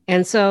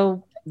 And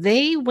so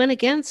they went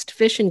against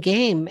Fish and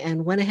Game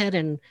and went ahead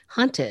and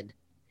hunted.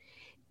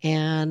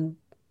 And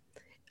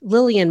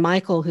Lillian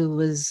Michael, who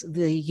was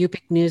the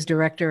UPIC news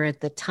director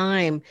at the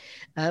time,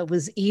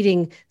 was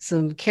eating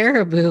some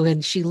caribou,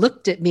 and she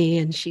looked at me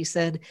and she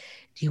said,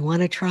 do you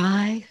want to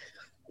try?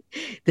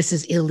 This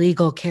is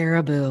illegal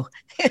caribou.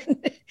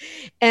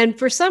 And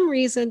for some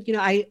reason,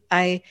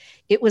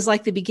 it was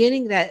like the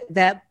beginning,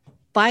 that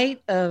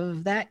bite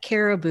of that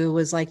caribou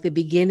was like the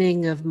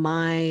beginning of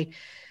my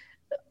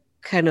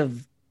kind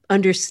of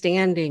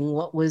understanding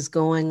what was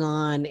going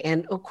on.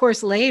 And of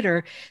course,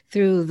 later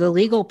through the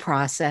legal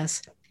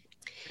process,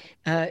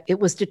 it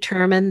was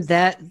determined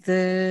that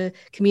the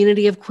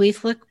community of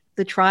Gweithluck,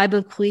 the tribe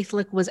of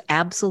Gweithluck, was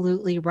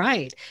absolutely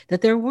right,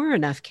 that there were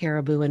enough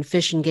caribou and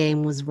Fish and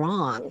Game was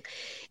wrong.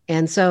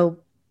 And so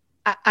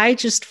I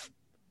just,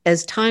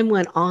 as time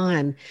went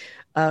on,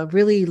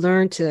 really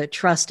learned to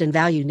trust and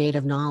value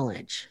Native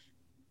knowledge.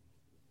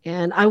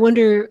 And I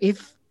wonder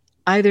if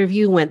either of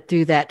you went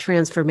through that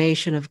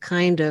transformation of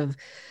kind of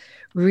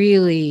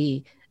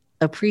really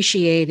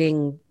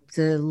appreciating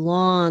the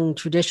long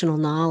traditional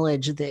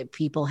knowledge that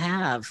people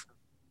have.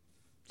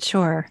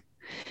 Sure.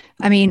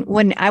 I mean,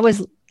 when I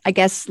was, I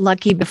guess,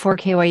 lucky before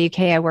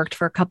KYUK, I worked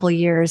for a couple of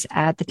years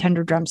at the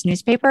Tundra Drums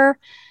newspaper.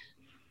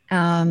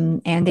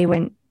 And they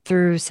went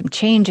through some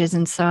changes.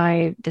 And so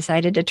I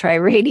decided to try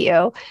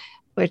radio,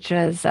 which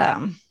was,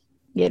 oh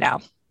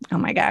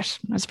my gosh,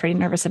 I was pretty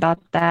nervous about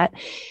that.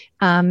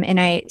 And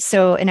I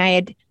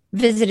had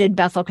visited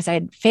Bethel because I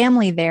had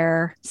family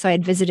there. So I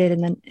had visited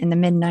in the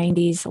mid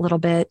 90s a little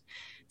bit,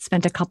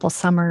 spent a couple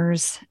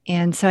summers.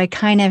 And so I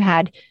kind of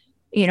had,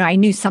 I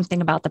knew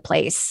something about the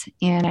place,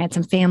 and I had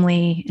some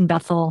family in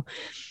Bethel.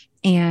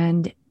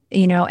 And,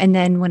 and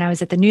then when I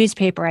was at the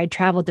newspaper, I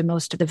traveled to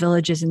most of the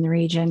villages in the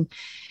region.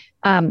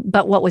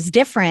 But what was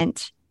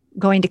different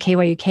going to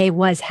KYUK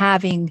was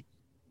having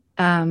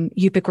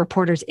UPIC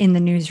reporters in the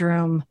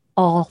newsroom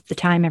all the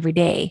time, every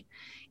day.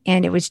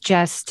 And it was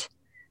just,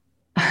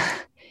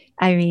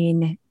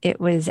 it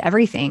was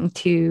everything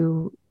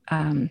to,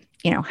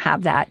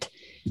 have that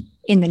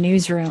in the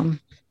newsroom.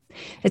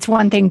 It's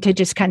one thing to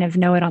just kind of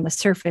know it on the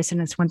surface,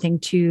 and it's one thing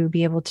to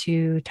be able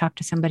to talk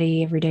to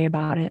somebody every day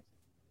about it.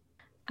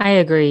 I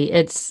agree.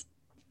 It's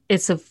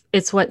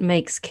what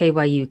makes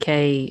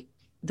KYUK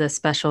the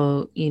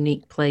special,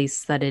 unique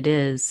place that it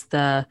is,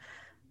 the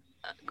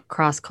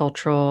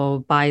cross-cultural,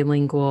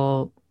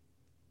 bilingual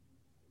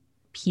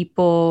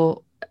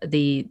people,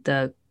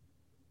 the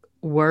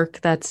work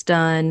that's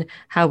done,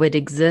 how it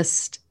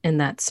exists in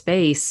that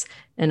space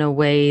in a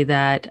way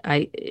that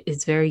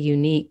is very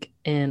unique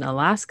in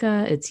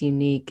Alaska. It's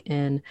unique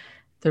in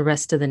the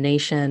rest of the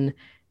nation.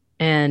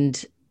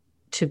 And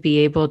to be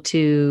able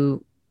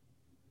to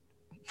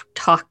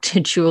talk to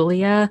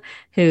Julia,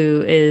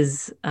 who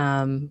is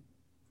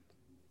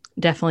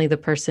definitely the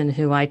person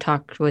who I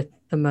talked with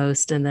the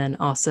most, and then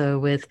also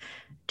with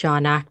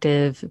John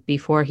Active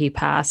before he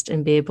passed,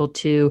 and be able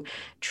to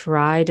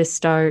try to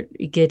start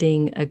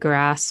getting a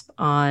grasp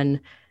on.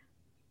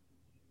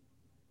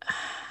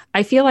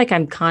 I feel like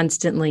I'm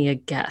constantly a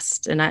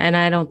guest, and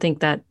I don't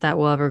think that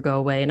will ever go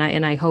away,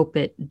 and I hope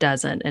it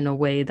doesn't, in a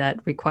way that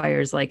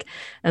requires like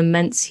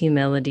immense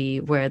humility,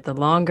 where the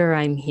longer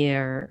I'm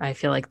here, I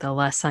feel like the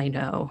less I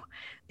know,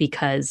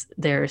 because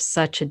there's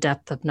such a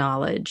depth of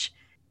knowledge,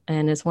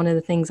 and it's one of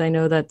the things I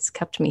know that's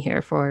kept me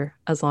here for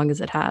as long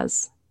as it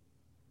has.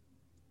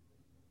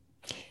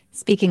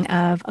 Speaking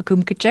of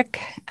Akumkachik,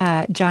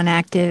 John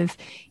Active,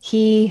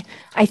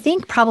 I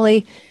think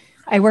probably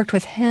I worked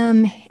with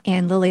him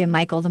and Lily and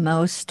Michael the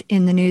most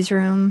in the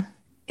newsroom,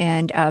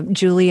 and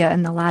Julia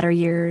in the latter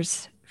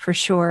years for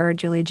sure,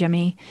 Julia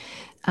Jimmy.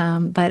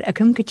 But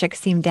Akumkachik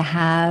seemed to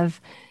have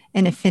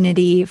an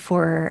affinity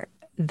for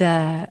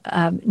the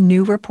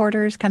new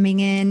reporters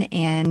coming in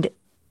and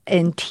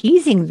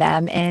teasing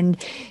them and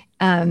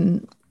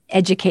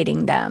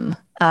educating them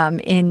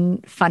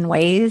in fun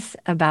ways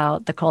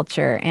about the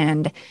culture.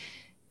 And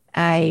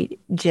I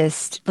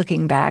just,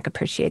 looking back,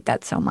 appreciate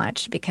that so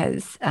much,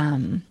 because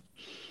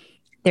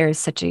there's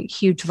such a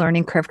huge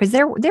learning curve. Because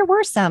there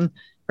were some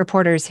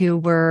reporters who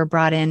were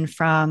brought in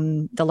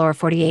from the lower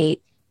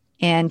 48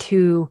 and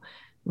who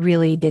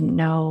really didn't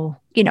know,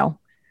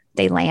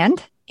 they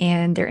land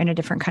and they're in a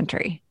different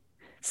country.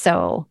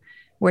 So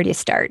where do you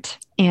start?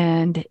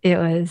 And it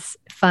was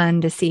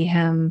fun to see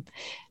him.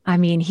 I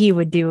mean, he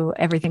would do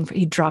everything.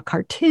 He'd draw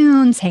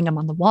cartoons, hang them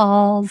on the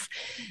walls,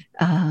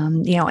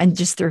 and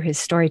just through his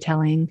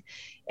storytelling.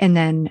 And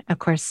then, of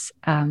course,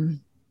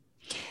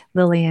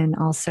 Lillian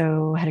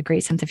also had a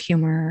great sense of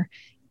humor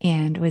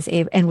and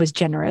was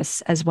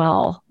generous as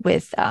well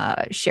with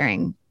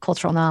sharing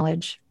cultural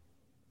knowledge.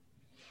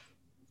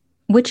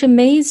 Which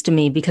amazed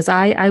me, because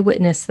I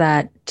witnessed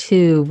that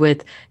too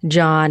with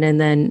John, and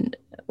then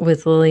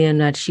with Lillian,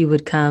 that she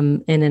would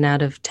come in and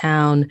out of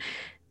town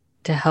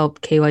to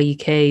help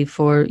KYUK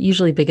for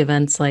usually big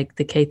events like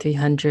the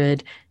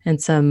K300 and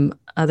some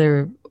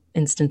other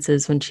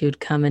instances when she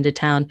would come into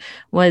town.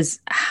 Was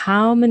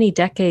how many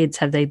decades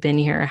have they been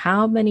here?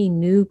 How many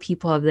new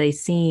people have they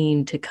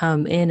seen to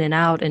come in and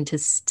out, and to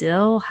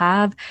still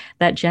have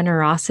that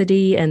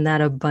generosity and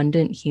that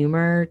abundant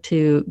humor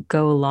to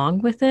go along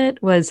with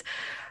it was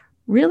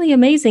really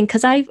amazing.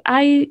 Because I've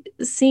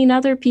seen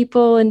other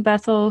people in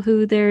Bethel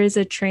who there is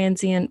a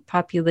transient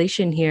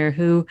population here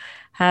who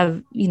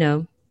have,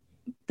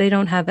 they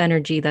don't have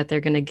energy that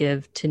they're going to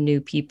give to new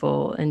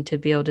people. And to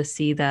be able to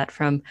see that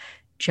from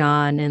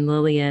John and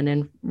Lillian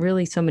and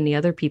really so many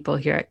other people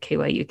here at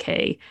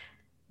KYUK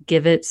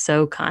give it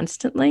so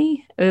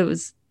constantly,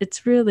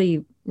 it's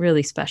really,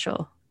 really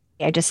special.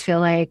 I just feel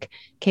like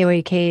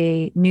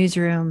KYUK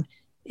newsroom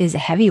is a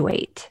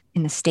heavyweight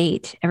in the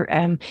state.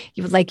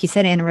 Like you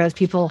said, Anna Rose,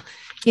 people,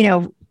 they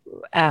know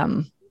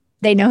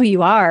who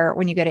you are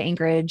when you go to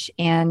Anchorage,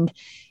 and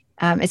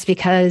it's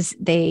because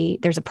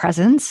there's a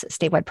presence, a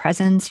statewide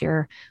presence.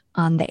 You're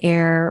on the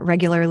air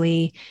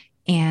regularly,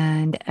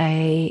 and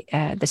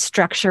the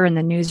structure in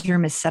the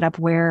newsroom is set up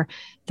where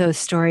those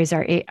stories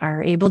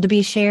are able to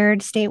be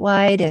shared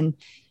statewide.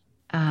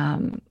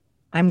 And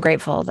I'm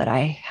grateful that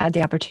I had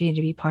the opportunity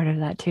to be part of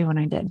that too when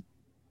I did.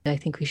 I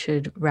think we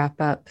should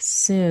wrap up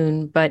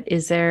soon, but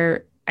is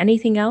there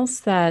anything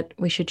else that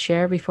we should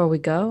share before we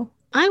go?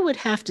 I would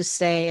have to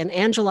say, and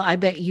Angela, I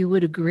bet you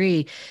would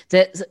agree,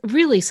 that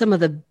really some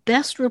of the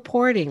best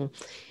reporting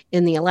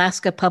in the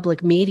Alaska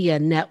Public Media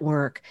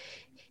Network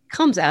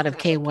comes out of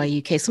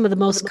KYUK, some of the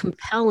most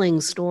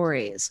compelling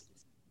stories.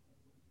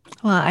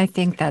 Well, I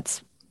think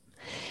that's,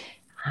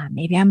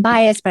 maybe I'm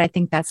biased, but I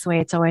think that's the way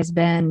it's always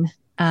been,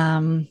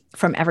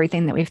 from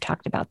everything that we've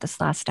talked about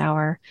this last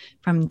hour,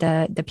 from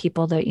the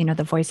people,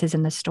 the voices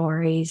in the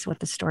stories, what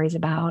the story's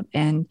about,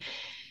 and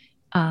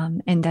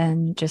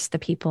then just the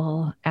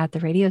people at the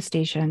radio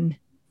station,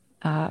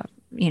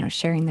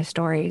 sharing the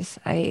stories.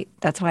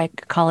 That's why I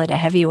call it a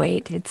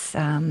heavyweight. It's,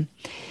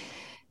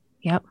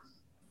 yep.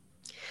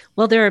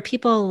 Well, there are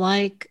people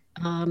like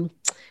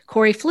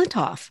Corey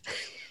Flintoff,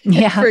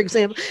 yeah. for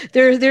example.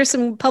 There's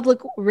some public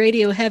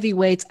radio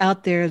heavyweights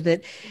out there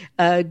that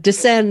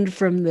descend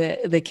from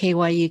the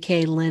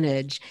KYUK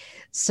lineage.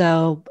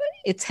 So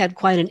it's had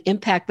quite an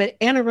impact. But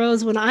Anna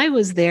Rose, when I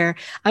was there,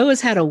 I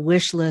always had a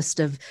wish list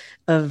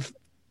of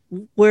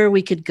where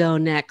we could go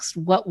next,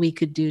 what we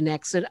could do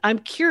next. And I'm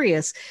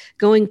curious,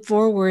 going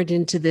forward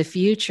into the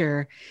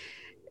future,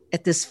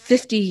 at this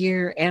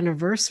 50-year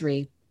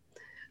anniversary,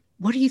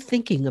 what are you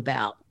thinking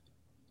about?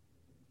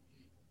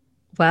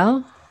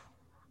 Well,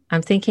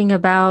 I'm thinking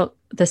about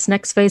this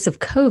next phase of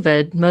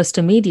COVID most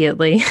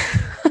immediately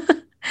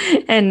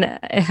and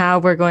how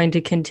we're going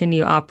to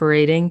continue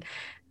operating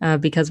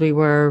because we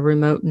were a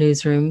remote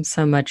newsroom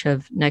so much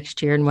of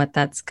next year and what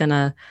that's going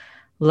to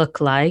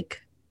look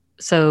like.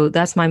 So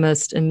that's my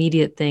most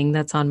immediate thing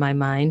that's on my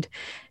mind.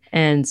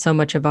 And so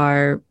much of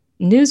our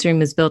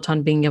newsroom is built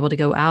on being able to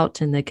go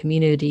out in the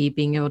community,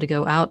 being able to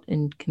go out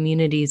in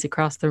communities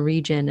across the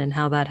region, and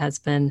how that has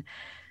been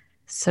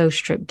so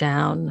stripped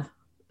down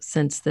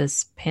since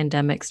this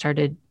pandemic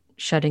started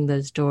shutting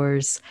those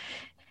doors.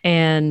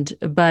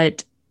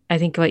 But I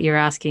think what you're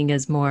asking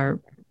is more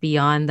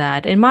beyond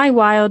that. In my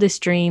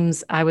wildest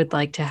dreams, I would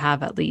like to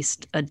have at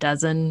least a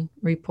dozen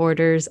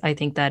reporters. I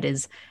think that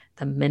is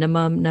the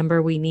minimum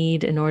number we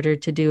need in order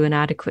to do an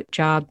adequate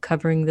job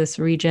covering this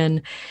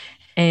region.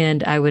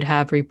 And I would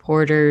have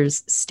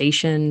reporters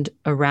stationed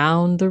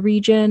around the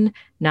region,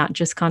 not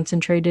just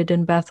concentrated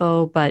in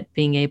Bethel, but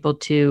being able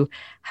to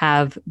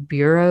have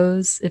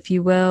bureaus, if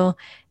you will,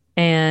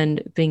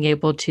 and being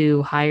able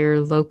to hire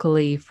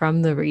locally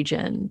from the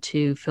region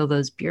to fill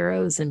those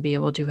bureaus and be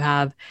able to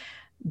have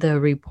the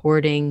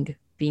reporting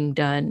being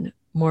done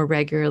more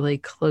regularly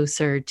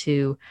closer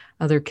to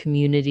other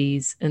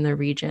communities in the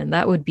region.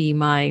 That would be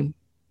my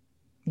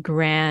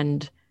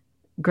grandest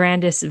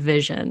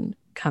vision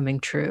coming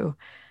true.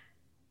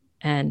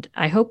 And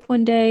I hope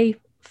one day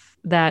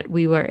that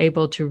we were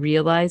able to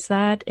realize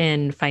that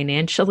and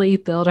financially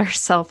build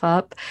ourselves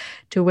up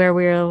to where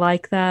we're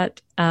like that.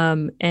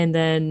 And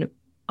then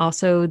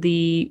also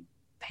the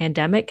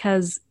pandemic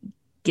has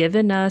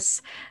given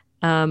us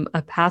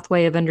a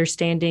pathway of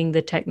understanding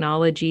the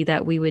technology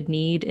that we would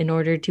need in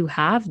order to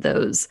have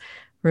those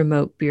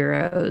remote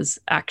bureaus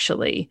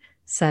actually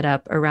set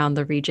up around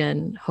the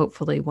region,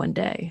 hopefully one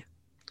day.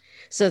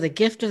 So the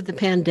gift of the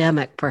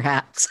pandemic,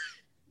 perhaps.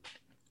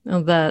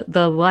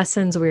 The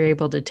lessons we're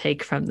able to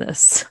take from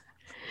this.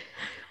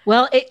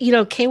 Well,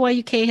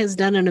 KYUK has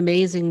done an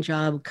amazing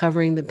job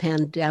covering the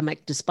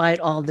pandemic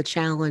despite all the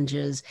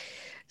challenges.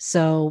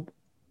 So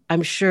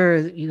I'm sure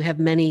you have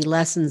many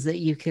lessons that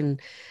you can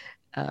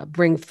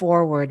bring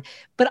forward.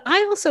 But I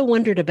also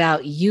wondered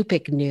about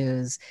UPIC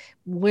News,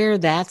 where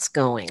that's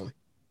going.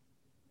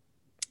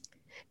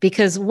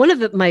 Because one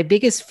of my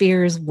biggest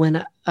fears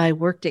when I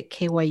worked at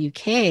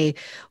KYUK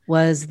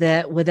was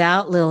that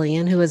without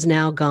Lillian, who is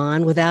now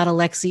gone, without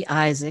Alexi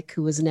Isaac,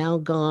 who is now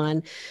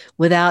gone,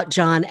 without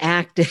John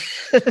Active,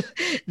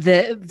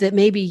 that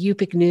maybe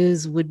UPIC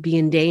News would be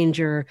in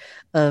danger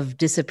of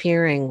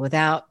disappearing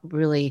without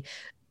really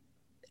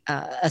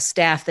a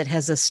staff that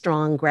has a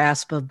strong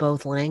grasp of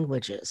both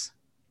languages.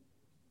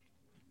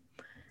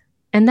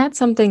 And that's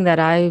something that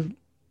I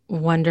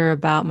wonder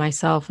about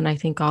myself, and I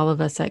think all of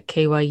us at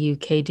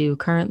KYUK do.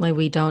 Currently,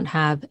 we don't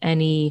have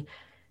any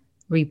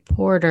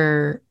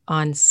reporter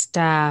on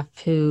staff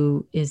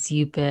who is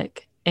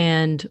UPIC.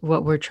 And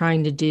what we're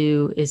trying to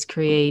do is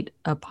create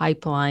a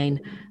pipeline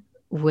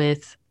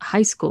with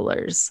high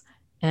schoolers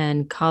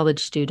and college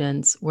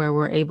students where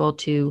we're able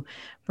to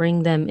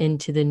bring them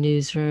into the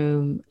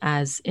newsroom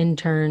as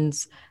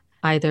interns,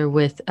 either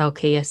with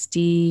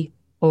LKSD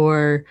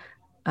or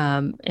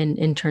an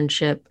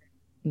internship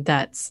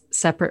that's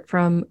separate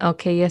from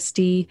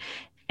LKSD,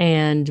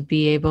 and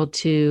be able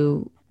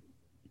to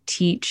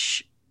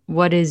teach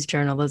what is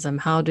journalism,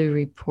 how to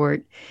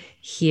report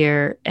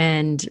here,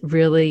 and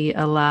really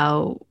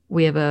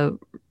we have a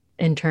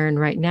intern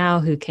right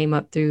now who came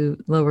up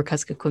through Lower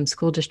Kuskokwim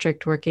School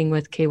District working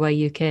with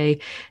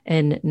KYUK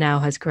and now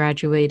has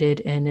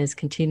graduated and is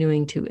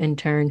continuing to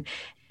intern,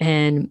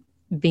 and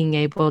being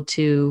able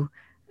to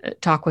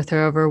talk with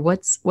her over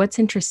what's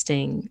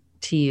interesting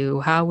to you,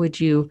 how would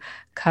you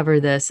cover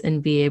this,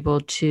 and be able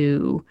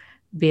to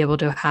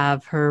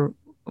have her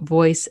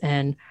voice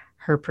and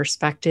her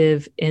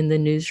perspective in the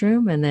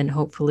newsroom, and then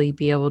hopefully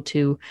be able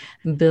to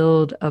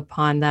build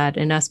upon that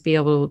and us be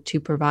able to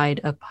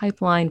provide a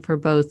pipeline for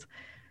both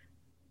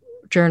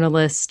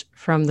journalists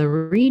from the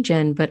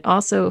region, but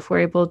also if we're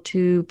able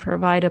to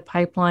provide a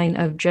pipeline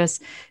of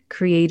just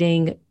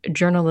creating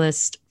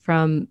journalists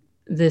from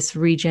this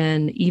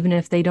region, even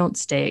if they don't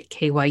stay at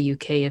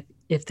KYUK,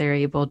 if they're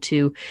able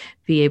to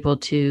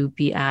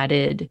be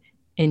added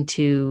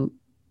into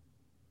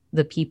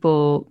the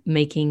people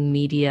making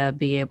media,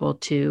 be able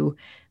to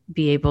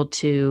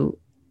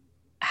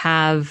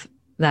have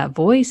that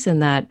voice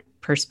and that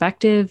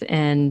perspective,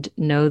 and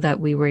know that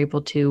we were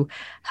able to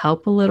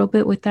help a little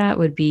bit with that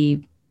would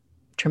be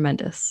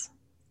tremendous.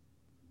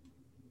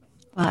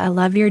 Well, I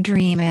love your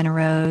dream, Anna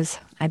Rose.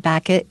 I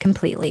back it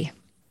completely.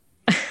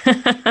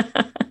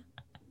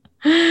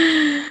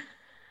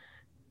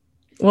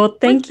 Well,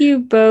 thank you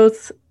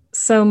both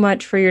so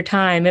much for your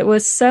time. It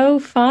was so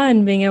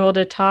fun being able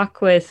to talk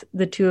with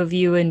the two of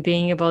you and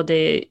being able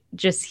to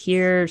just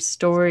hear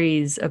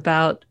stories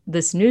about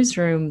this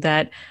newsroom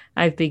that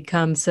I've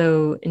become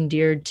so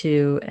endeared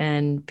to,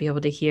 and be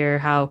able to hear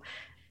how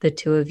the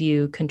two of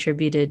you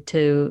contributed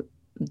to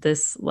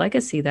this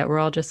legacy that we're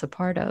all just a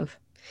part of.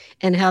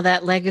 And how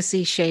that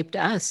legacy shaped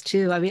us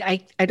too. I mean,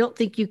 I don't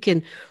think you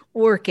can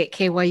work at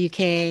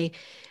KYUK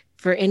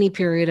for any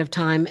period of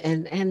time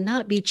and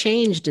not be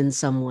changed in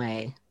some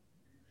way.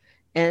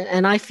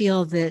 And I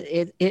feel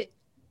that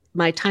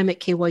my time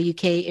at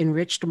KYUK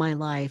enriched my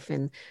life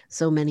in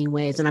so many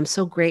ways, and I'm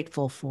so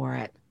grateful for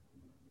it.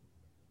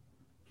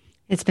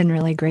 It's been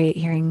really great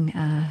hearing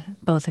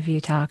both of you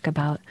talk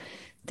about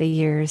the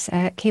years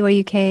at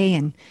KYUK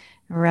and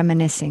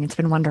reminiscing. It's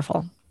been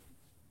wonderful.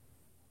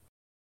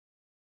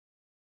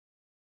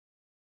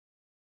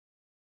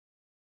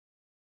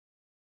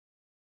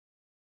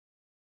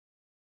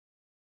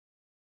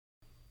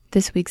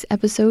 This week's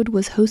episode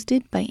was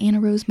hosted by Anna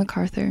Rose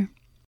MacArthur.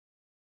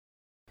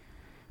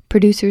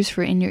 Producers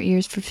for In Your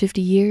Ears for 50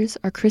 Years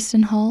are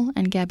Kristen Hall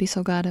and Gabby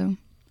Salgado.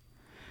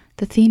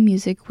 The theme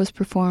music was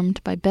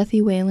performed by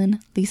Bethy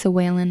Whalen, Lisa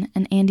Whalen,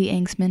 and Andy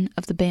Angsman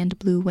of the band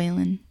Blue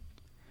Whalen.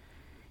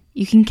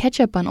 You can catch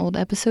up on old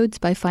episodes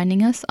by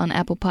finding us on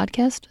Apple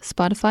Podcast,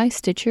 Spotify,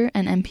 Stitcher,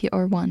 and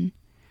NPR One.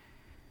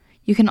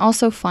 You can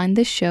also find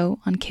this show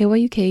on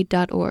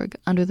kyuk.org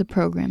under the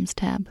Programs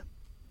tab.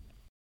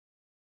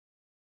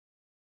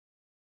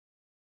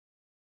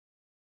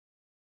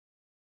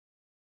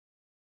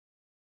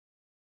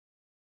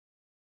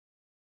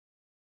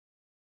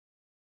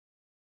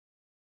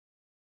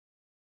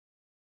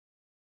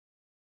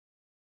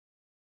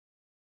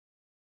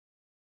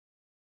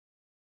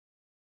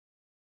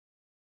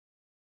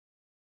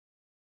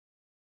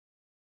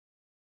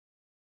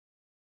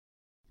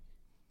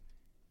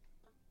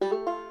 Thank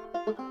you.